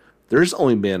later on. There's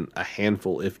only been a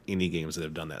handful, if any, games that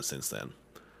have done that since then.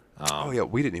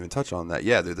 We didn't even touch on that.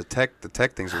 Yeah, the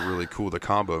tech things are really cool. The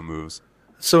combo moves,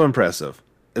 so impressive.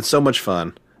 It's so much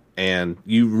fun, and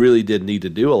you really did need to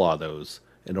do a lot of those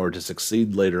in order to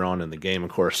succeed later on in the game.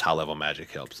 Of course, high level magic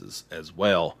helps as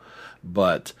well,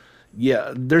 but.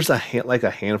 Yeah, there's a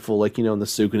handful, like, you know, in the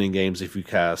Suikoden games, if you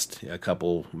cast a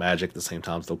couple magic at the same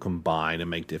time, they'll combine and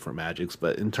make different magics.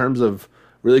 But in terms of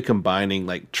really combining,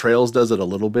 like, Trails does it a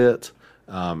little bit.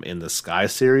 In the Sky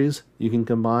series, you can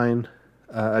combine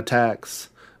attacks,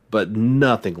 but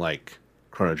nothing like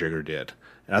Chrono Trigger did.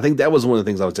 And I think that was one of the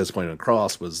things I was disappointed in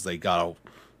Cross, was they kind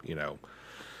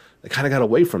of got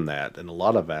away from that in a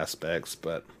lot of aspects.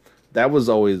 But that was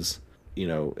always... You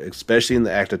know, especially in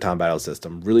the active time battle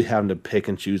system, really having to pick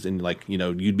and choose, and like, you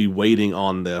know, you'd be waiting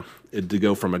on it to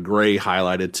go from a gray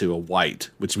highlighted to a white,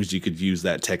 which means you could use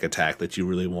that tech attack that you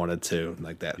really wanted to,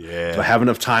 like that. Yeah. So have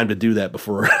enough time to do that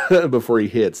before he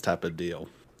hits, type of deal.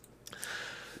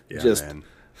 Yeah, just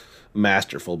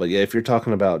masterful. But yeah, if you're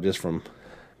talking about just from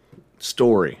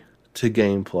story to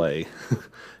gameplay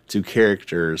to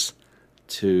characters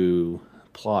to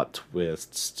plot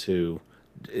twists to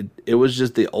it was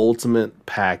just the ultimate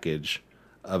package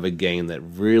of a game that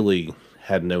really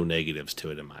had no negatives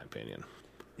to it, in my opinion.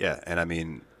 Yeah, and I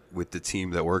mean, with the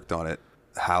team that worked on it,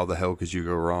 how the hell could you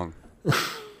go wrong?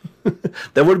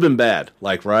 That would have been bad,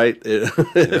 like, right?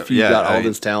 If you got all I mean,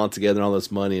 this talent together and all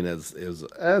this money, and it's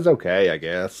okay, I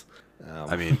guess.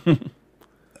 I mean,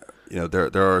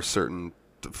 there are certain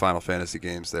Final Fantasy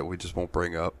games that we just won't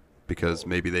bring up because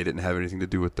maybe they didn't have anything to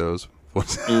do with those.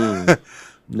 No,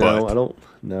 But I don't.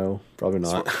 No, probably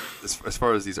not. as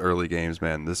far as these early games,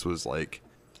 man, this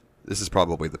is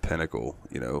probably the pinnacle.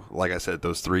 Like I said,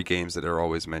 those 3 games that are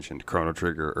always mentioned: Chrono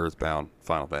Trigger, Earthbound,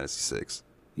 Final Fantasy VI.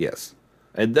 Yes,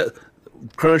 and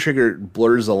Chrono Trigger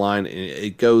blurs the line. And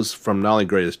it goes from not only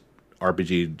greatest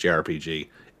RPG, JRPG,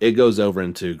 it goes over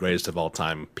into greatest of all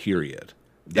time. Period.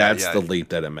 That's the leap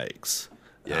that it makes.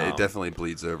 Yeah, it definitely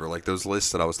bleeds over. Like those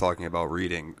lists that I was talking about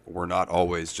reading were not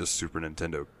always just Super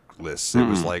Nintendo lists. It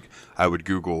was like I would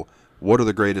Google what are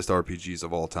the greatest RPGs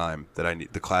of all time that I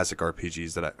need, the classic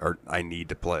RPGs that I need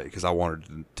to play because I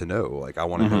wanted to know. Like I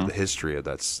want to know the history of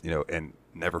that's and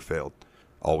never failed,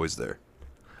 always there.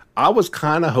 I was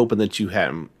kind of hoping that you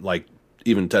hadn't like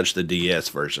even touched the DS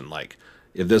version. Like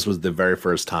if this was the very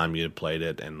first time you had played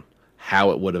it, and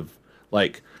how it would have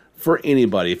like. For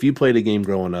anybody, if you played a game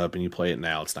growing up and you play it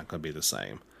now, it's not going to be the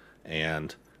same.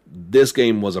 And this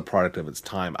game was a product of its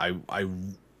time. I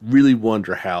really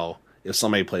wonder how if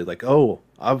somebody played like, oh,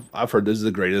 I've heard this is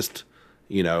the greatest,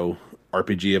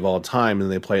 RPG of all time,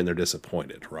 and they play it and they're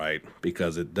disappointed, right?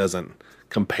 Because it doesn't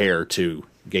compare to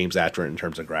games after it in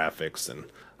terms of graphics and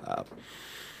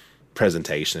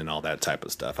presentation and all that type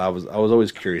of stuff. I was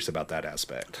always curious about that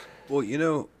aspect. Well,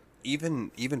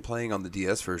 even playing on the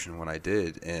DS version when I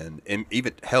did, and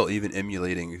even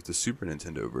emulating the Super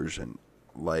Nintendo version,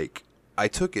 like I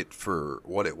took it for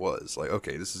what it was. Like,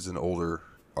 okay, this is an older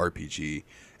RPG,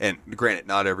 and granted,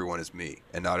 not everyone is me,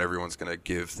 and not everyone's gonna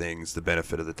give things the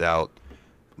benefit of the doubt.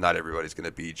 Not everybody's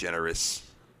gonna be generous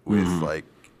with like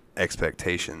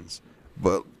expectations.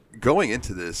 But going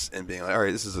into this and being like, all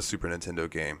right, this is a Super Nintendo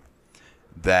game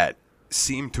that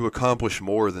seemed to accomplish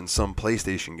more than some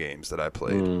PlayStation games that I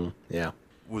played.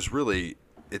 Was really,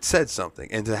 it said something.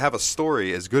 And to have a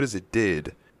story as good as it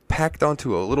did packed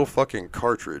onto a little fucking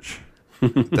cartridge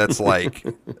that's like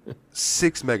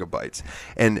 6 megabytes.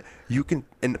 And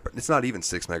it's not even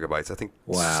 6 megabytes. I think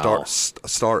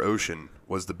Star Ocean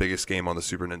was the biggest game on the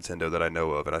Super Nintendo that I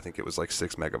know of, and I think it was like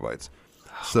 6 megabytes.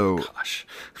 So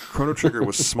Chrono Trigger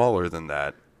was smaller than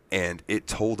that, and it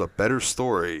told a better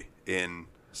story in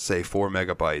say 4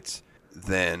 megabytes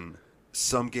than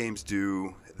some games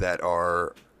do that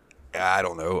are, I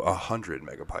don't know, 100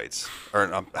 megabytes or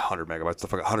 100 megabytes, the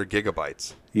fuck, 100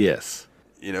 gigabytes. Yes,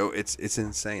 it's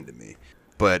insane to me.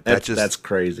 But that's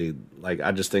crazy. Like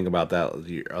I just think about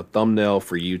that. A thumbnail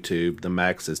for YouTube, the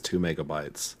max is 2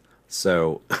 megabytes.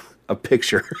 So a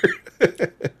picture,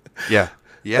 yeah,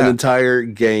 an entire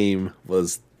game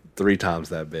was 3 times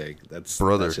that big. That's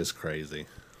just crazy.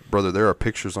 Brother, there are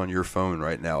pictures on your phone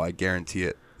right now, I guarantee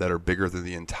it, that are bigger than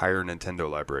the entire Nintendo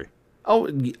library. Oh,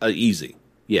 easy.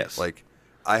 Yes. Like,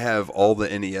 I have all the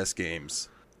NES games,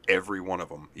 every one of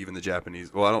them, even the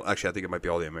Japanese. Well, I think it might be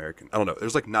all the American. I don't know.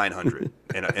 There's like 900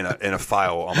 in a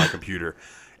file on my computer,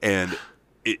 and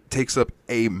it takes up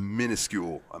a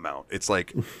minuscule amount. It's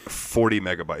like 40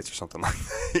 megabytes or something like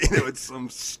that. It's some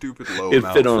stupid low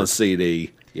amount. It fit on a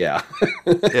CD. Yeah.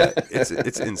 Yeah,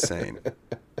 it's insane.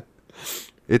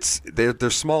 They're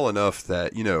small enough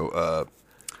that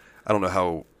I don't know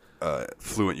how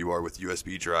fluent you are with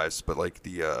USB drives, but like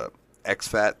the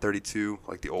exFAT 32,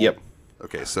 like the old. Yep.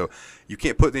 Okay, so you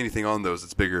can't put anything on those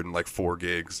that's bigger than like 4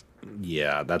 gigs.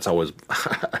 Yeah, that's always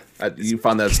you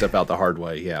find that stuff out the hard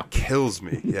way. Yeah, kills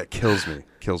me. Yeah, kills me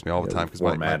all the time because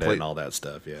my and all that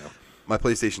stuff. Yeah, my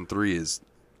PlayStation 3 is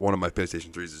one of my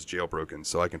PlayStation 3s is jailbroken,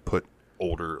 so I can put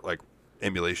older like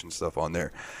emulation stuff on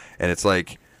there, and it's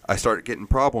like. I start getting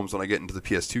problems when I get into the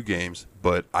PS2 games,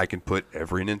 but I can put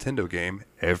every Nintendo game,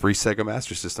 every Sega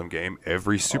Master System game,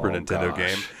 every Super Nintendo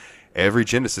game, every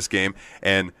Genesis game,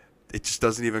 and it just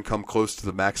doesn't even come close to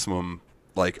the maximum,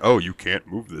 like, oh, you can't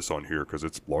move this on here because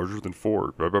it's larger than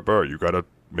 4. Blah, blah, blah. You got to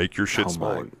make your shit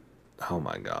smaller. Oh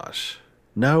my gosh.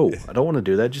 No, I don't want to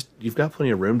do that. Just, you've got plenty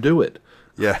of room. Do it.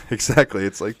 Yeah, exactly.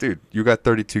 It's like, dude, you got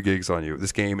 32 gigs on you.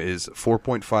 This game is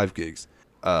 4.5 gigs.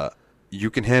 You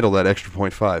can handle that extra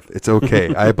 0.5. It's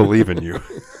okay. I believe in you.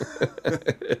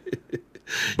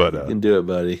 But you can do it,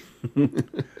 buddy.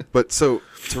 But so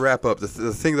to wrap up, the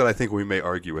thing that I think we may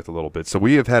argue with a little bit. So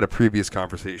we have had a previous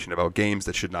conversation about games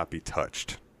that should not be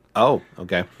touched. Oh,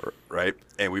 okay. right?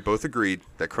 And we both agreed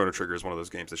that Chrono Trigger is one of those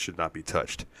games that should not be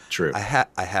touched. True. I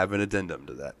have an addendum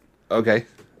to that. Okay.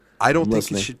 I don't think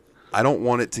listening. it should. I don't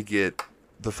want it to get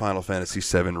the Final Fantasy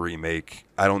VII remake.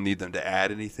 I don't need them to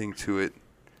add anything to it.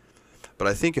 But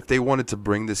I think if they wanted to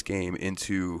bring this game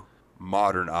into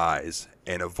modern eyes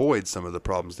and avoid some of the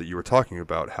problems that you were talking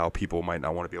about, how people might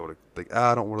not want to be able to, like,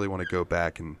 I don't really want to go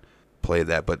back and play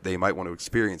that, but they might want to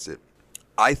experience it.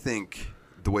 I think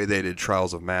the way they did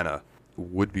Trials of Mana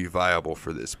would be viable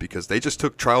for this, because they just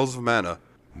took Trials of Mana,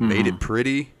 made it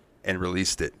pretty, and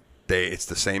released it. It's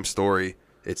the same story,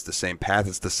 it's the same path,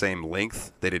 it's the same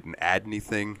length. They didn't add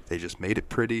anything. They just made it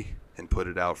pretty and put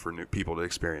it out for new people to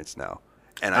experience now.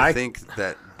 And I think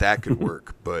that could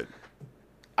work, but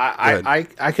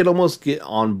I could almost get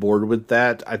on board with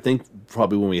that. I think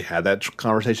probably when we had that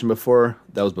conversation before,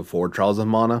 that was before Trials of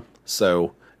Mana.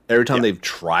 So every time they've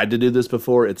tried to do this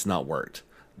before, it's not worked.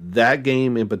 That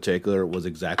game in particular was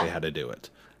exactly how to do it.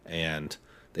 And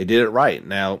they did it right.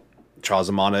 Now, Trials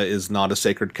of Mana is not a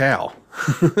sacred cow.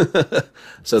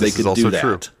 So they could do that.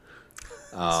 This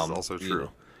is also true.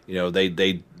 You know,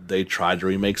 they tried to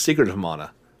remake Secret of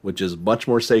Mana, which is much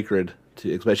more sacred,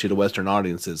 especially to Western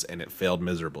audiences, and it failed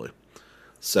miserably.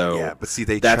 So yeah, but see,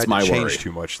 they that's tried to change worry.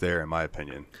 too much there, in my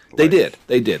opinion. They did.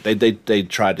 They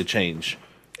tried to change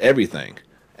everything,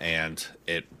 and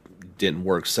it didn't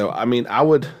work. So I mean, I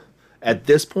would, at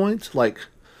this point,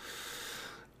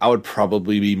 I would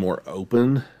probably be more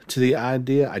open to the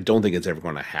idea. I don't think it's ever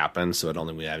going to happen, so I don't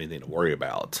think we have anything to worry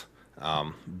about.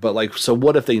 But so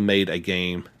what if they made a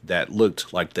game that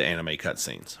looked like the anime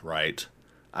cutscenes, right?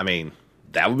 I mean,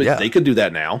 that would be, they could do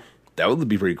that now. That would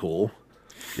be pretty cool.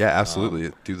 Yeah,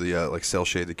 absolutely. Do the cell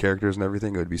shade the characters and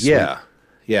everything. It would be sweet.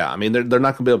 Yeah. I mean, they're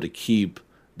not going to be able to keep.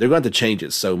 They're going to have to change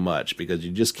it so much because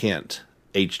you just can't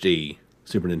HD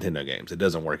Super Nintendo games. It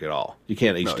doesn't work at all. You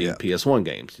can't HD PS1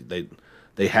 games.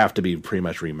 They have to be pretty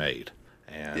much remade.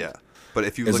 And but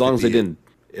if you as long as if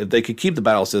they could keep the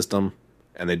battle system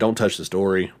and they don't touch the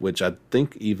story, which I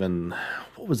think even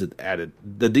what was it added?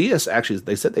 The DS actually,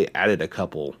 they said they added a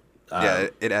couple.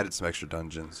 It added some extra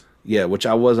dungeons. Yeah, which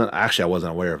I wasn't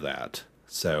aware of that.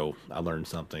 So I learned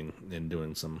something in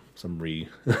doing some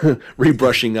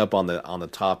rebrushing up on the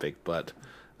topic. But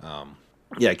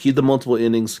keep the multiple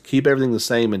endings, keep everything the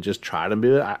same, and just try to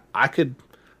do it.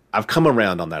 I've come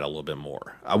around on that a little bit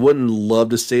more. I wouldn't love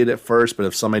to see it at first, but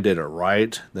if somebody did it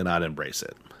right, then I'd embrace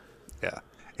it. Yeah,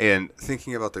 and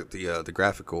thinking about the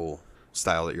graphical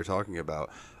style that you're talking about,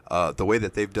 the way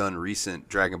that they've done recent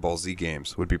Dragon Ball Z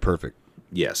games would be perfect.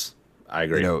 Yes, I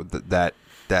agree. You know, that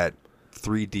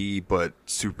 3D but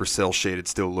super cell shaded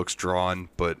still looks drawn,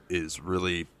 but is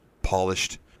really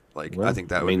polished. I think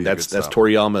that would be that's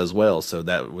Toriyama as well, so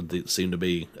that would seem to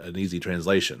be an easy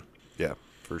translation. Yeah,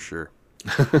 for sure.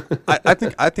 I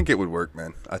think it would work,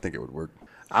 man. I think it would work.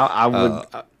 I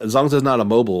would, as long as it's not a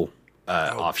mobile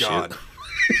offshoot. God.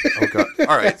 Oh god!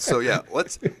 All right, so yeah,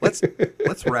 let's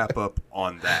wrap up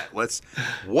on that.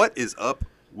 What is up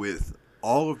with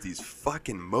all of these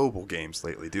fucking mobile games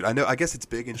lately, dude? I guess it's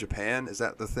big in Japan. Is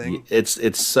that the thing?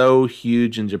 It's so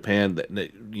huge in Japan that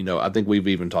I think we've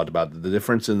even talked about the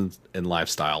difference in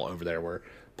lifestyle over there, where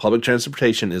public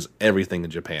transportation is everything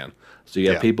in Japan. So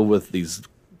you have people with these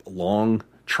long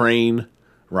train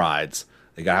rides.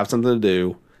 They gotta have something to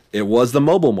do. It was the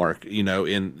mobile market, in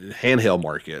handheld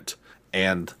market,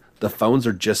 and the phones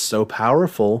are just so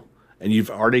powerful. And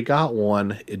you've already got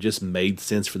one. It just made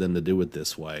sense for them to do it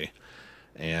this way.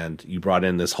 And you brought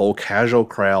in this whole casual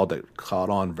crowd that caught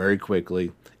on very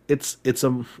quickly. It's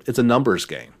a numbers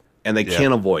game, and they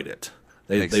can't avoid it.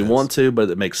 They want to, but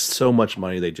it makes so much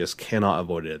money they just cannot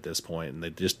avoid it at this point. And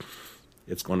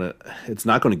it's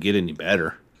not gonna get any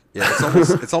better. Yeah,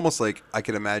 it's almost like I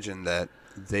could imagine that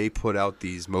they put out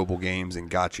these mobile games and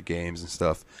gacha games and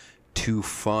stuff to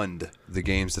fund the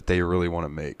games that they really want to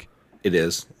make. It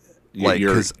is.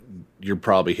 You're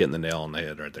probably hitting the nail on the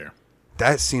head right there.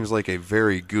 That seems like a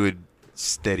very good,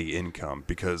 steady income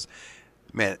because,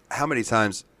 man, how many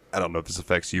times, I don't know if this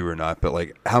affects you or not,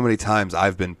 but how many times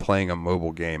I've been playing a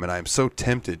mobile game and I'm so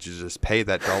tempted to just pay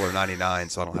that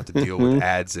 $1.99 so I don't have to deal with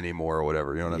ads anymore or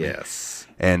whatever, you know what I mean? Yes.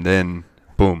 And then,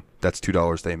 boom, that's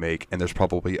 $2 they make, and there's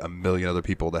probably a million other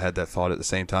people that had that thought at the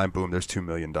same time. Boom, there's $2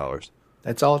 million.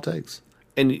 That's all it takes.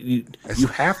 And you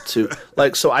have to,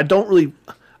 so I don't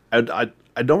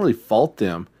really fault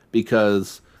them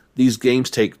because these games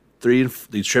take these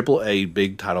AAA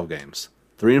big title games,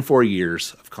 3 and 4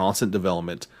 years of constant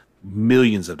development,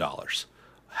 millions of dollars.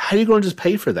 How are you going to just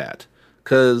pay for that?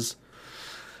 Because,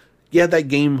 that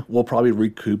game will probably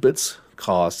recoup its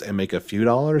cost and make a few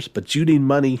dollars, but you need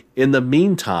money in the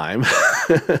meantime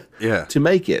Yeah. to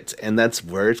make it, and that's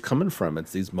where it's coming from.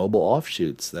 It's these mobile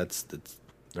offshoots. That's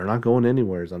they're not going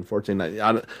anywhere. Unfortunately,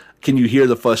 can you hear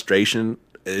the frustration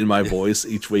in my voice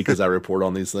each week as I report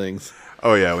on these things?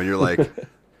 Oh yeah, when you're like,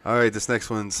 all right, this next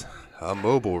one's a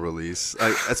mobile release.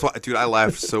 That's why, dude, I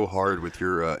laughed so hard with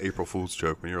your April Fool's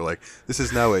joke when you were like, this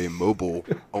is now a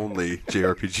mobile-only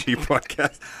JRPG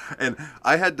podcast. And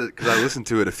I had to, because I listened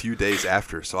to it a few days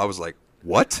after, so I was like,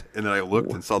 what? And then I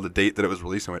looked and saw the date that it was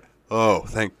released and went, oh,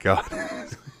 thank God.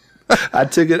 I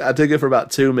took it for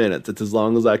about 2 minutes. It's as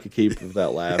long as I could keep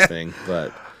without laughing.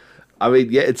 But, I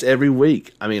mean, yeah, it's every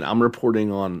week. I mean, I'm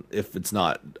reporting on, if it's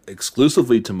not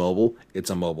exclusively to mobile, it's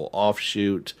a mobile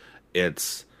offshoot.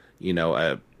 It's,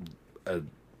 a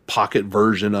pocket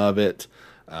version of it.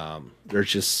 There's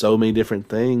just so many different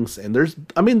things, and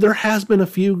there has been a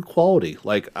few quality.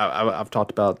 Like I've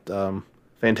talked about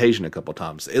Fantasian a couple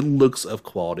times. It looks of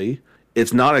quality.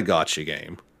 It's not a gotcha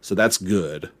game, so that's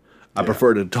good. I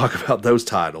prefer to talk about those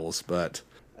titles, but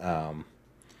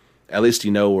at least you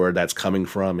know where that's coming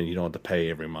from, and you don't have to pay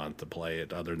every month to play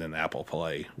it, other than Apple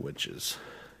Play, which is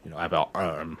Apple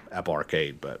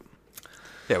Arcade, but.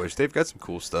 Yeah, which they've got some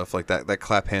cool stuff. Like that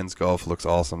Clap Hands Golf looks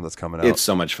awesome. That's coming out. It's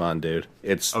so much fun, dude.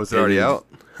 Is it already out?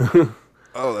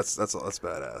 Oh, that's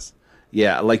badass.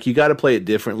 Yeah, like you got to play it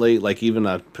differently. Like even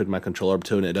I put my controller up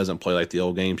to it, and it doesn't play like the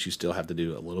old games. You still have to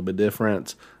do a little bit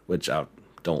different, which I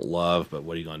don't love. But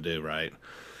what are you gonna do, right?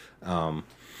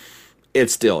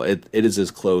 It's still it is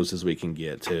as close as we can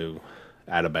get to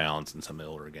Out of Bounds in some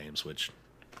older games, which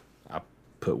I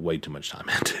put way too much time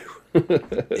into.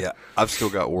 Yeah, I've still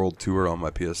got World Tour on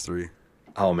my PS3.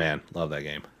 Oh man, love that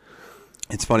game.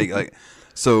 It's funny, like,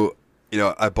 so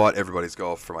I bought Everybody's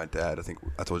Golf for my dad. I think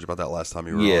I told you about that last time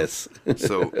you were yes. on.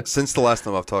 So since the last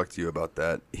time I've talked to you about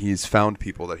that, he's found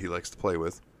people that he likes to play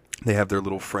with. They have their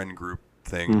little friend group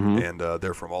thing, and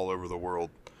they're from all over the world.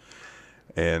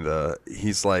 And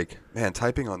he's like, man,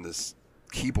 typing on this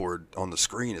keyboard on the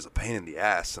screen is a pain in the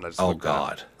ass. And I just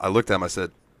I looked at him. I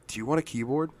said, do you want a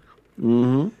keyboard?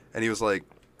 Mm-hmm. And he was like,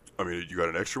 I mean, you got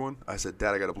an extra one? I said,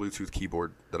 Dad, I got a Bluetooth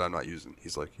keyboard that I'm not using.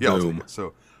 He's like, yeah, I'll take it.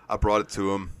 So I brought it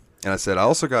to him, and I said, I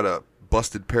also got a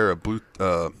busted pair of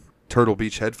Turtle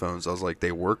Beach headphones. I was like,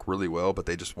 they work really well, but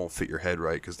they just won't fit your head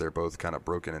right because they're both kind of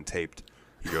broken and taped.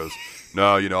 He goes,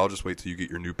 no, I'll just wait till you get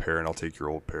your new pair, and I'll take your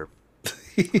old pair.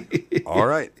 All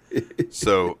right.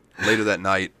 So later that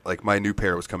night, like my new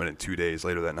pair was coming in 2 days.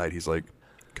 Later that night, he's like,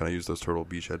 can I use those Turtle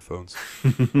Beach headphones?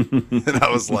 And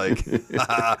I was like,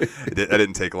 that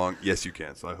didn't take long. Yes, you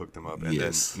can. So I hooked him up. And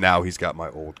then now he's got my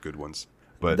old good ones.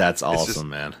 But that's awesome,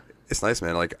 man. It's nice,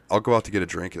 man. Like, I'll go out to get a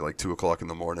drink at like 2 o'clock in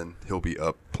the morning. He'll be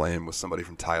up playing with somebody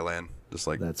from Thailand. Just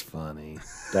like, that's funny.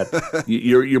 That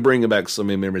you're bringing back so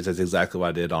many memories. That's exactly what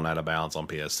I did on Out of Bounds on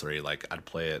PS3. Like, I'd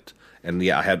play it, and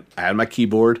yeah, I had my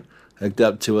keyboard hooked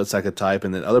up to it so I could type,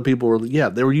 and then other people were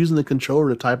they were using the controller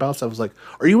to type out. So I was like,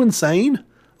 are you insane?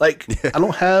 Like, I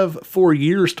don't have 4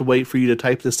 years to wait for you to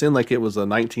type this in like it was a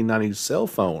 1990s cell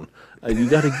phone. You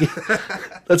got to get,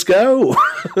 let's go.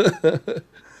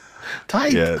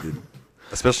 Type. Yeah, dude.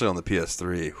 Especially on the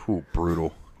PS3. Whew,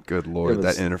 brutal. Good Lord.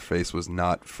 That interface was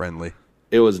not friendly.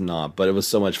 It was not, but it was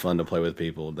so much fun to play with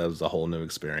people. That was a whole new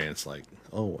experience. Like,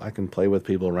 oh, I can play with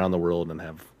people around the world and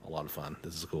have a lot of fun.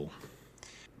 This is cool.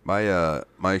 My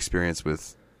experience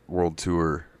with World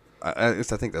Tour, I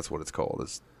think that's what it's called,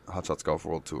 is Hot Shots Golf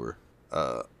World Tour.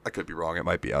 I could be wrong. It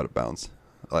might be Out of Bounds.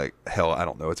 Like, hell, I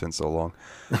don't know. It's been so long.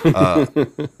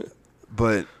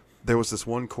 But there was this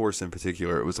one course in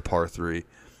particular. It was a par 3.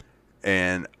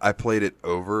 And I played it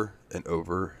over and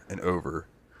over and over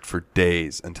for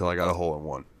days until I got a hole in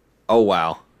one. Oh,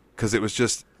 wow. Because it was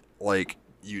just like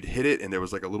you'd hit it and there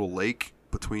was like a little lake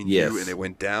between you and it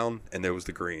went down and there was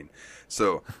the green.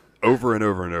 So over and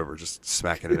over and over, just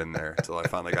smacking it in there until I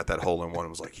finally got that hole in one and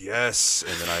was like, yes.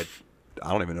 And then I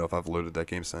don't even know if I've loaded that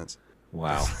game since.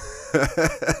 Wow.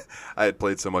 I had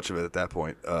played so much of it at that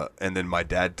point. And then my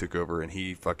dad took over and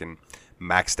he fucking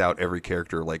maxed out every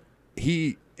character. Like,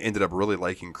 he ended up really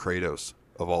liking Kratos,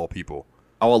 of all people.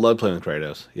 Oh, I love playing with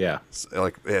Kratos. Yeah.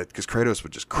 Like, because Kratos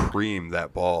would just cream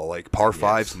that ball. Like, par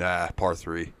 5s, nah, par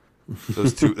 3.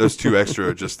 Those two extra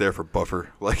are just there for buffer.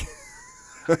 Like,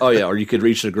 oh yeah, or you could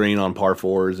reach the green on par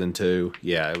 4s and 2.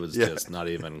 Yeah, it was just not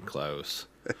even close.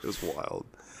 It was wild.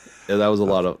 Yeah, that was a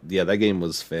lot of that game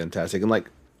was fantastic. And like,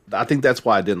 I think that's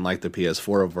why I didn't like the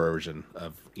PS4 version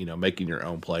of, making your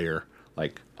own player.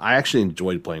 Like, I actually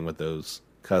enjoyed playing with those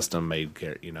custom made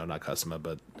not custom,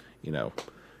 but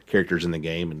characters in the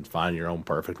game, and find your own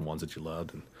perfect ones that you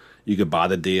loved. And you could buy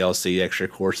the DLC, extra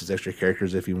courses, extra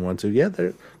characters if you want to. Yeah,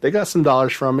 they got some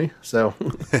dollars from me. So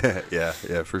yeah,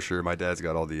 for sure. My dad's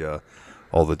got all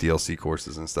all the DLC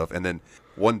courses and stuff. And then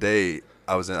one day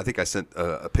I think I sent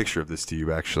a picture of this to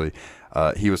you actually.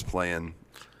 He was playing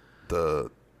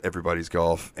the Everybody's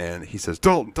Golf, and he says,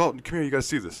 Dalton, come here, you got to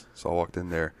see this. So I walked in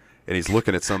there, and he's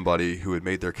looking at somebody who had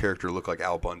made their character look like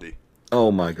Al Bundy.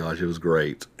 Oh my gosh, it was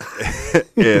great.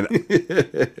 And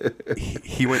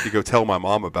he went to go tell my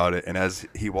mom about it, and as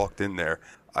he walked in there,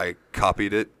 I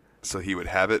copied it so he would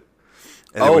have it.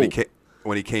 And then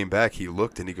when he came back, he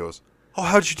looked and he goes, "Oh,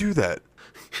 how'd you do that?"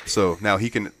 So now he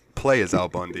can play as Al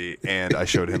Bundy, and I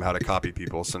showed him how to copy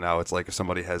people. So now it's like if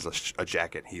somebody has a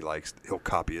jacket he likes, he'll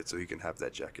copy it so he can have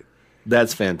that jacket.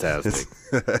 That's fantastic.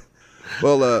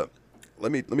 Well,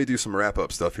 let me do some wrap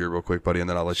up stuff here real quick, buddy, and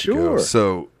then I'll let you go.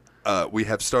 So we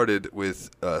have started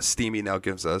with Steamy now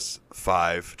gives us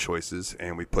 5 choices,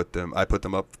 and I put them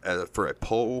up for a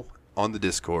poll on the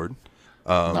Discord.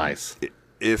 Nice.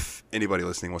 If anybody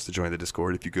listening wants to join the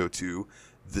Discord, if you go to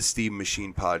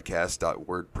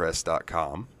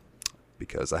thesteammachinepodcast.wordpress.com,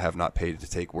 because I have not paid to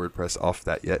take WordPress off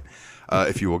that yet.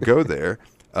 If you will go there,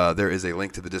 there is a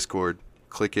link to the Discord.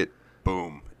 Click it,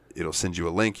 boom. It'll send you a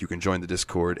link. You can join the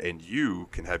Discord, and you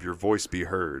can have your voice be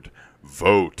heard.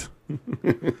 Vote.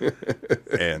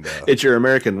 And it's your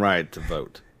American right to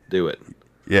vote. Do it.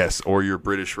 Yes, or your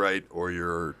British right, or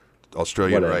your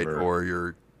Australian Whatever. right, or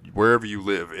your wherever you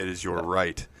live, it is your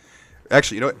right.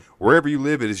 Actually, you know what? Wherever you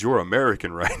live, it is your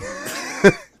American right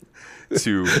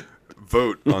to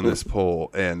vote on this poll.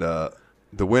 And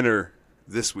the winner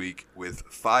this week with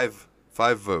five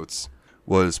votes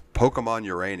was Pokemon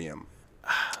Uranium.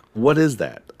 What is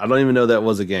that? I don't even know that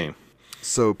was a game.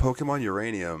 So Pokemon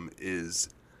Uranium is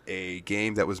a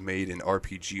game that was made in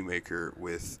RPG Maker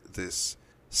with this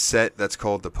set that's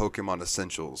called the Pokemon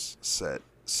Essentials set.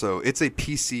 So it's a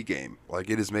PC game. Like,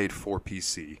 it is made for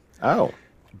PC. Oh.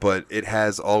 But it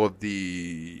has all of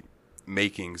the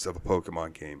makings of a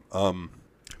Pokemon game.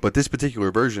 But this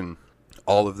particular version,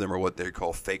 all of them are what they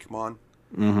call Fakemon.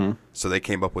 Mm-hmm. So they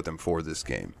came up with them for this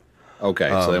game. Okay,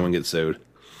 so they won't get sued.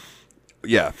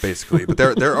 Yeah, basically. But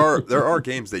there are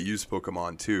games that use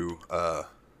Pokemon too.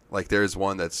 Like there's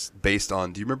one that's based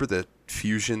on. Do you remember the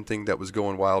fusion thing that was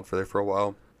going wild for a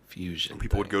while? Fusion.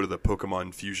 People would go to the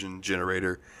Pokemon fusion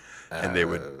generator, and they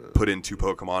would put in 2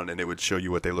 Pokemon, and it would show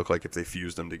you what they look like if they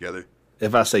fused them together.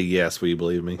 If I say yes, will you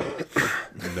believe me?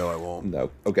 No, I won't.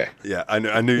 No. Okay. Yeah,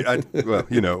 I knew. Well,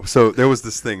 you know. So there was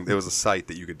this thing. There was a site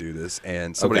that you could do this,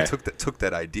 and somebody took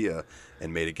that idea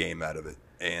and made a game out of it.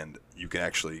 And you can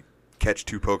actually catch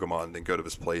 2 Pokemon, then go to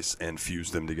this place and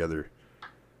fuse them together.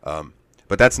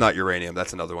 But that's not Uranium.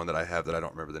 That's another one that I have that I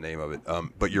don't remember the name of it.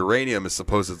 But Uranium is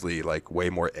supposedly like way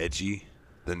more edgy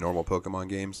than normal Pokemon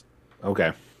games.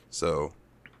 Okay. So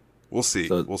we'll see.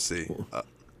 We'll see.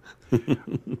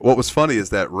 What was funny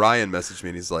is that Ryan messaged me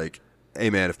and he's like, "Hey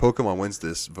man, if Pokemon wins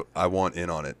this, I want in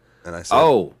on it." And I said,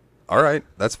 "Oh, all right,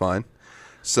 that's fine."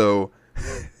 So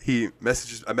I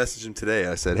messaged him today.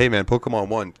 And I said, "Hey man, Pokemon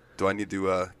won. Do I need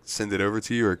to send it over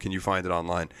to you, or can you find it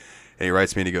online?" And he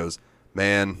writes me and he goes,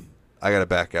 "Man, I gotta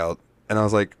back out." And I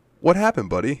was like, "What happened,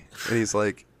 buddy?" And he's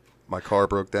like, "My car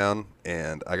broke down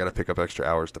and I gotta pick up extra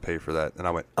hours to pay for that." And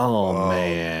I went, "Oh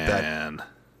man, that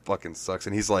fucking sucks."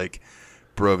 And he's like,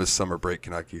 "Bro, this summer break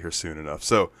cannot get here soon enough."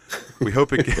 So we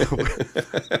hope it.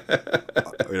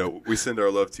 We send our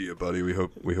love to you, buddy. We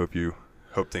hope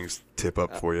things tip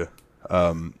up for you.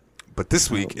 But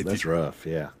this week, that's rough.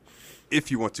 Yeah.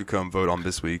 If you want to come vote on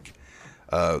this week,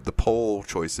 the poll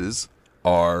choices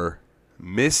are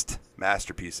Myst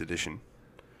Masterpiece Edition,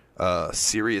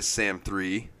 Serious Sam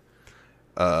 3,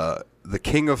 The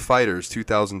King of Fighters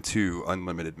 2002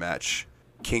 Unlimited Match,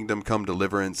 Kingdom Come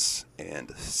Deliverance,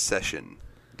 and Session.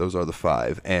 Those are the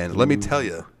 5. And let me tell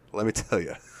you,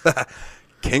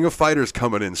 King of Fighters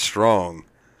coming in strong.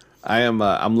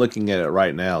 I'm looking at it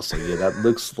right now. So yeah, that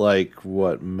looks like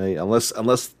what may unless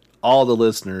all the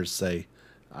listeners say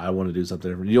I want to do something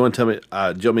different. Do you want to tell me?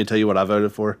 Do you want me to tell you what I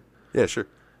voted for? Yeah, sure.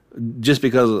 Just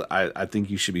because I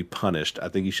think you should be punished. I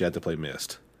think you should have to play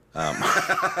Myst.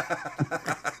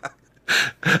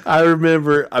 I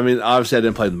remember, obviously I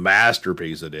didn't play the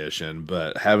Masterpiece Edition,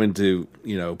 but having to,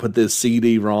 put this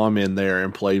CD-ROM in there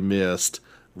and play Myst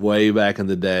way back in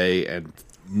the day and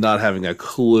not having a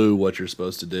clue what you're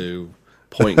supposed to do,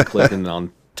 point and clicking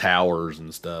on towers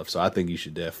and stuff. So I think you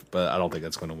should but I don't think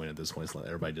that's going to win at this point. So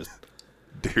everybody just...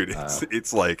 Dude,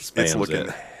 it's looking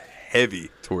heavy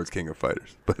towards King of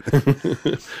Fighters. But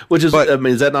Which is,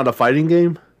 is that not a fighting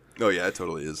game? Oh yeah, it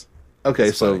totally is.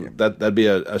 Okay, so that'd be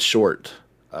a short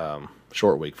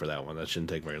week for that one. That shouldn't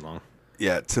take very long.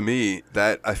 Yeah, to me,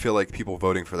 I feel like people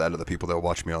voting for that are the people that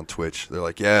watch me on Twitch. They're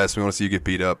like, "Yes, we want to see you get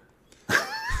beat up,"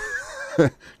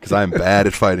 because I'm bad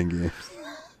at fighting games.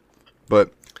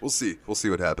 But we'll see. We'll see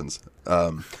what happens.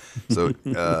 So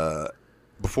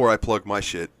before I plug my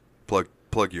shit,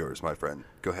 plug yours, my friend.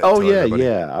 Go ahead. Oh tell yeah, everybody.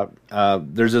 yeah.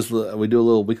 There's this. We do a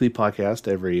little weekly podcast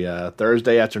every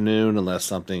Thursday afternoon, unless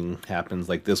something happens.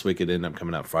 Like this week, it ended up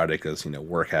coming out Friday because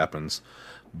work happens.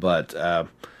 But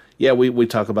yeah, we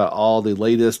talk about all the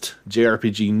latest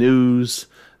JRPG news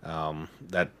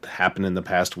that happened in the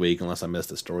past week, unless I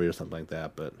missed a story or something like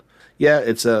that. But yeah,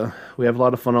 we have a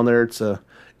lot of fun on there.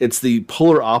 It's the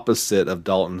polar opposite of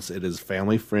Dalton's. It is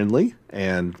family friendly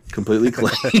and completely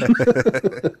clean.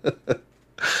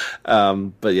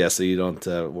 But yeah, so you don't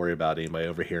worry about anybody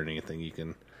overhearing anything. You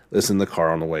can listen in the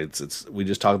car on the way. We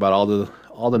just talk about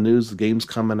all the news, the games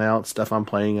coming out, stuff I'm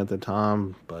playing at the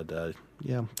time. But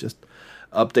yeah, just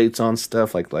updates on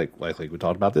stuff like we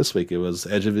talked about this week. It was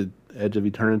Edge of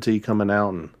Eternity coming out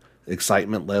and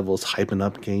excitement levels, hyping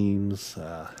up games,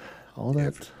 all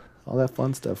that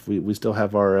fun stuff. We still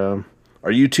have our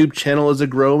YouTube channel is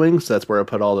growing, so that's where I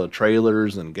put all the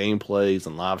trailers and gameplays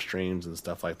and live streams and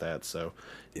stuff like that. So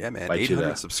yeah, man,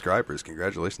 800 subscribers.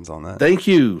 Congratulations on that. Thank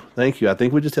you. I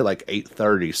think we just hit like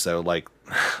 830. So like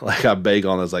I beg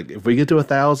on this, like if we get to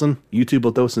 1,000, YouTube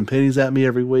will throw some pennies at me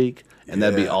every week, and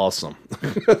that'd be awesome.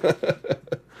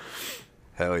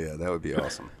 Hell yeah, that would be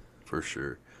awesome for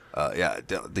sure. Yeah,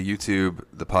 the YouTube,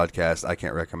 the podcast, I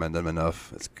can't recommend them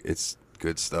enough. It's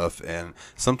good stuff, and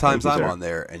sometimes I'm on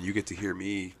there, and you get to hear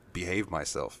me behave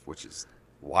myself, which is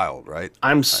wild, right?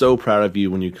 I'm so proud of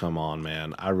you when you come on,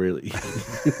 man. I really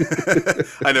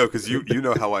I know, because you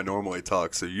know how I normally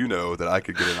talk, so you know that I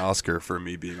could get an Oscar for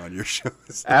me being on your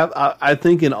shows. I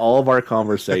think in all of our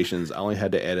conversations, I only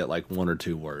had to edit like 1 or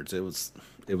 2 words. It was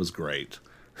great.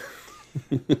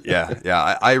 Yeah,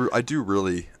 I do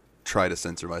really try to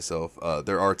censor myself.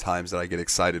 There are times that I get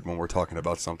excited when we're talking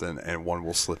about something and one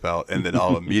will slip out, and then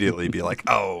I'll immediately be like,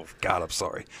 oh God, I'm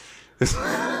sorry.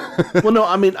 Well, no,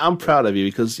 I mean, I'm proud of you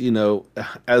because,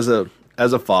 as a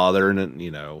father and,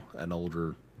 an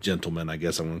older gentleman, I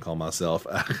guess I'm going to call myself,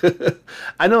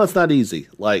 I know it's not easy.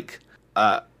 Like,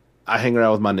 I hang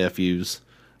around with my nephews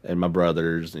and my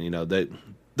brothers, and, they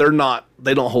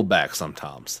don't hold back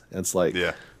sometimes. It's like,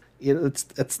 yeah.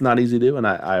 It's not easy to do, and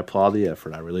I applaud the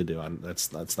effort. I really do.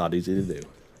 That's not easy to do.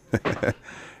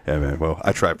 Yeah, man. Well,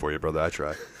 I try for you, brother. I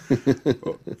try.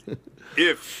 Well,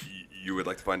 if you would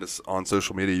like to find us on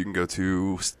social media, you can go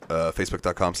to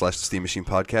facebook.com/Steam Machine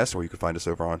Podcast, or you can find us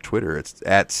over on Twitter. It's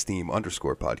at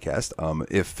Steam_podcast.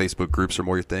 If Facebook groups are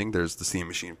more your thing, there's the Steam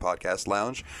Machine Podcast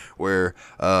Lounge, where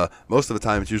most of the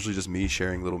time it's usually just me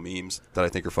sharing little memes that I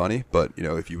think are funny. But,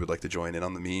 if you would like to join in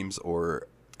on the memes or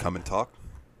come and talk,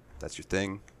 that's your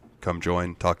thing. Come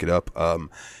join, talk it up.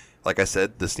 Like I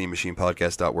said, the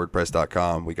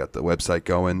steammachinepodcast.wordpress.com. We got the website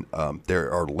going.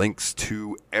 There are links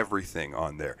to everything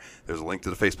on there. There's a link to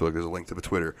the Facebook. There's a link to the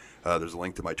Twitter. There's a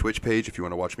link to my Twitch page if you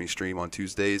want to watch me stream on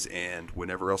Tuesdays and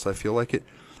whenever else I feel like it.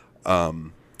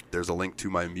 There's a link to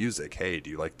my music. Hey,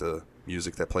 do you like the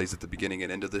music that plays at the beginning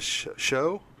and end of this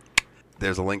show?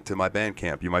 There's a link to my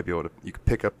Bandcamp. You might be able to. You could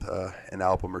pick up an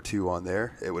album or 2 on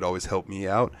there. It would always help me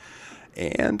out.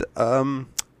 And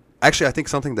actually, I think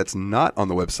something that's not on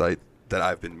the website that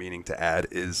I've been meaning to add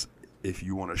is if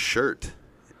you want a shirt,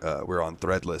 we're on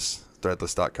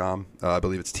threadless.com. I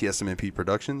believe it's TSMMP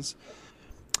Productions.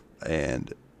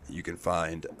 And you can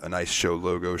find a nice show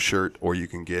logo shirt, or you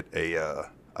can get a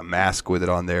mask with it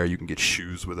on there. You can get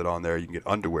shoes with it on there. You can get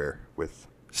underwear with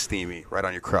Steamy right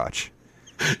on your crotch.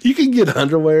 You can get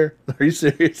underwear? Are you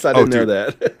serious? I didn't know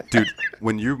that. Dude,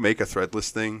 when you make a threadless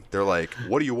thing, they're like,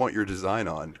 what do you want your design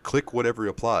on? Click whatever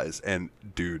applies. And,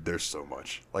 dude, there's so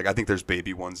much. Like, I think there's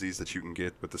baby onesies that you can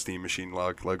get with the Steam Machine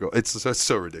logo. It's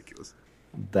so ridiculous.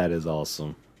 That is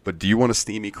awesome. But do you want a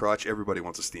steamy crotch? Everybody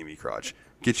wants a steamy crotch.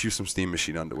 Get you some Steam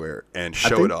Machine underwear and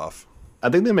show it off. I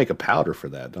think they make a powder for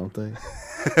that, don't they?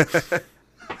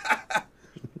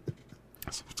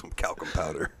 Some talcum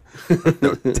powder.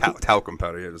 No, talcum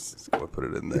powder. Yeah, just put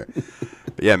it in there.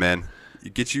 But yeah, man,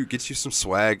 get you some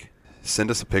swag. Send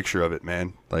us a picture of it,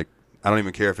 man. Like, I don't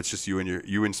even care if it's just you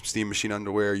in some Steam Machine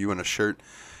underwear, you in a shirt.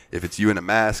 If it's you in a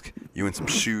mask, you in some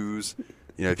shoes.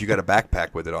 If you got a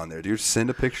backpack with it on there, dude, send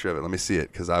a picture of it. Let me see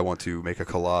it, because I want to make a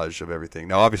collage of everything.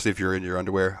 Now, obviously, if you're in your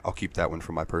underwear, I'll keep that one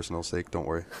for my personal sake. Don't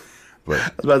worry. But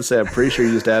I was about to say, I'm pretty sure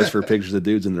you just asked for pictures of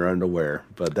dudes in their underwear,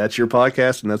 but that's your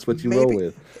podcast, and that's what you roll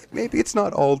with. Maybe it's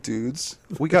not all dudes.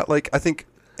 We got, I think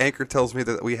Anchor tells me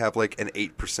that we have, an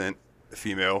 8%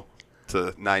 female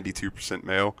to 92%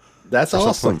 male. That's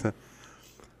awesome. Like that.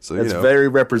 So, that's very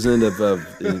representative of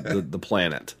the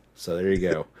planet. So there you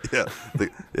go. Yeah,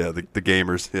 the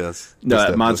gamers. Yes.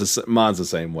 No, mine's the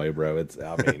same way, bro.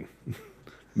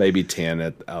 maybe 10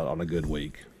 out on a good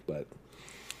week. But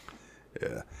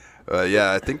Yeah.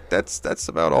 Yeah, I think that's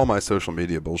about all my social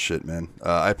media bullshit, man.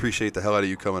 I appreciate the hell out of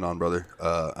you coming on, brother.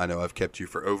 I know I've kept you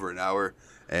for over an hour,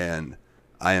 and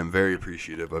I am very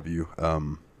appreciative of you,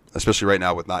 especially right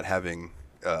now with not having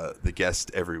the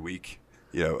guest every week.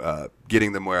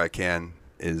 Getting them where I can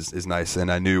is nice. And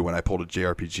I knew when I pulled a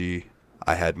JRPG,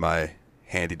 I had my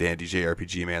handy-dandy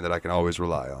JRPG man that I can always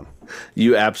rely on.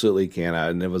 You absolutely can,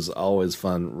 and it was always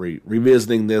fun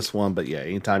revisiting this one. But yeah,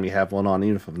 anytime you have one on,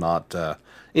 even if I've not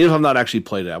actually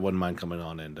played it, I wouldn't mind coming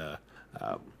on and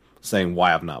saying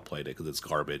why I've not played it, because it's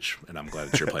garbage, and I'm glad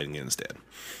that you're playing it instead.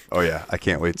 Oh yeah, I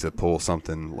can't wait to pull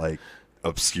something like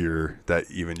obscure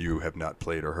that even you have not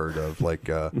played or heard of, like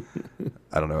I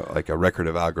don't know, like a Record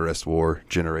of Algarest War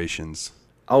Generations.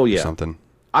 Oh yeah, or something.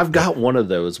 I've got one of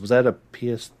those. Was that a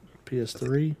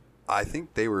PS3? I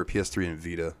think they were PS3 and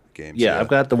Vita games. Yeah, I've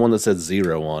got the one that says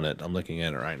 0 on it. I'm looking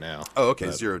at it right now. Oh,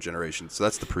 okay, Zero Generation. So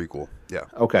that's the prequel. Yeah.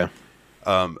 Okay.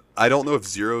 I don't know if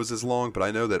Zero's is long, but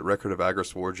I know that Record of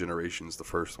Algarest War Generations, the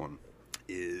first one,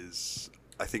 is,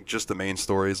 I think just the main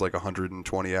story is like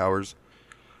 120 hours.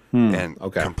 And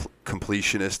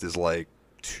Completionist is like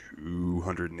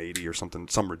 280 or something,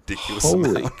 some ridiculous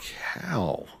amount. Holy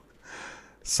cow.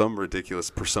 Some ridiculous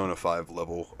Persona 5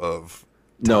 level of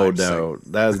No,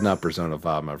 that is not Persona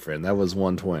 5, my friend. That was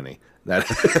 120.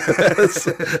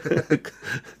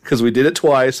 Because we did it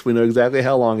twice. We know exactly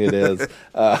how long it is.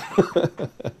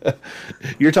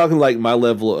 You're talking like my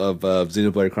level of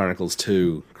Xenoblade Chronicles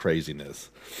 2 craziness.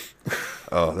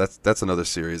 Oh, that's another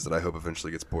series that I hope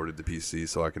eventually gets ported to PC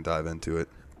so I can dive into it.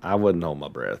 I wouldn't hold my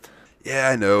breath. Yeah,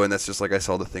 I know, and that's just like I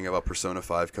saw the thing about Persona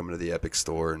 5 coming to the Epic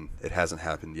Store, and it hasn't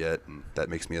happened yet, and that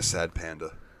makes me a sad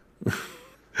panda.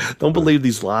 Don't believe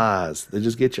these lies. They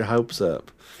just get your hopes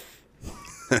up.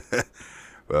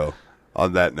 Well,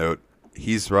 on that note,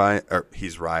 he's Ryan.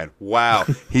 Wow,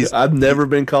 I've never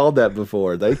been called that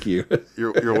before. Thank you.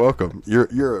 You're welcome.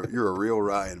 You're a real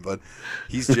Ryan, but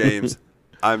he's James.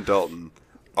 I'm Dalton.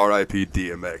 R.I.P.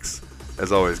 DMX.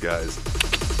 As always, guys,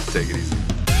 take it easy.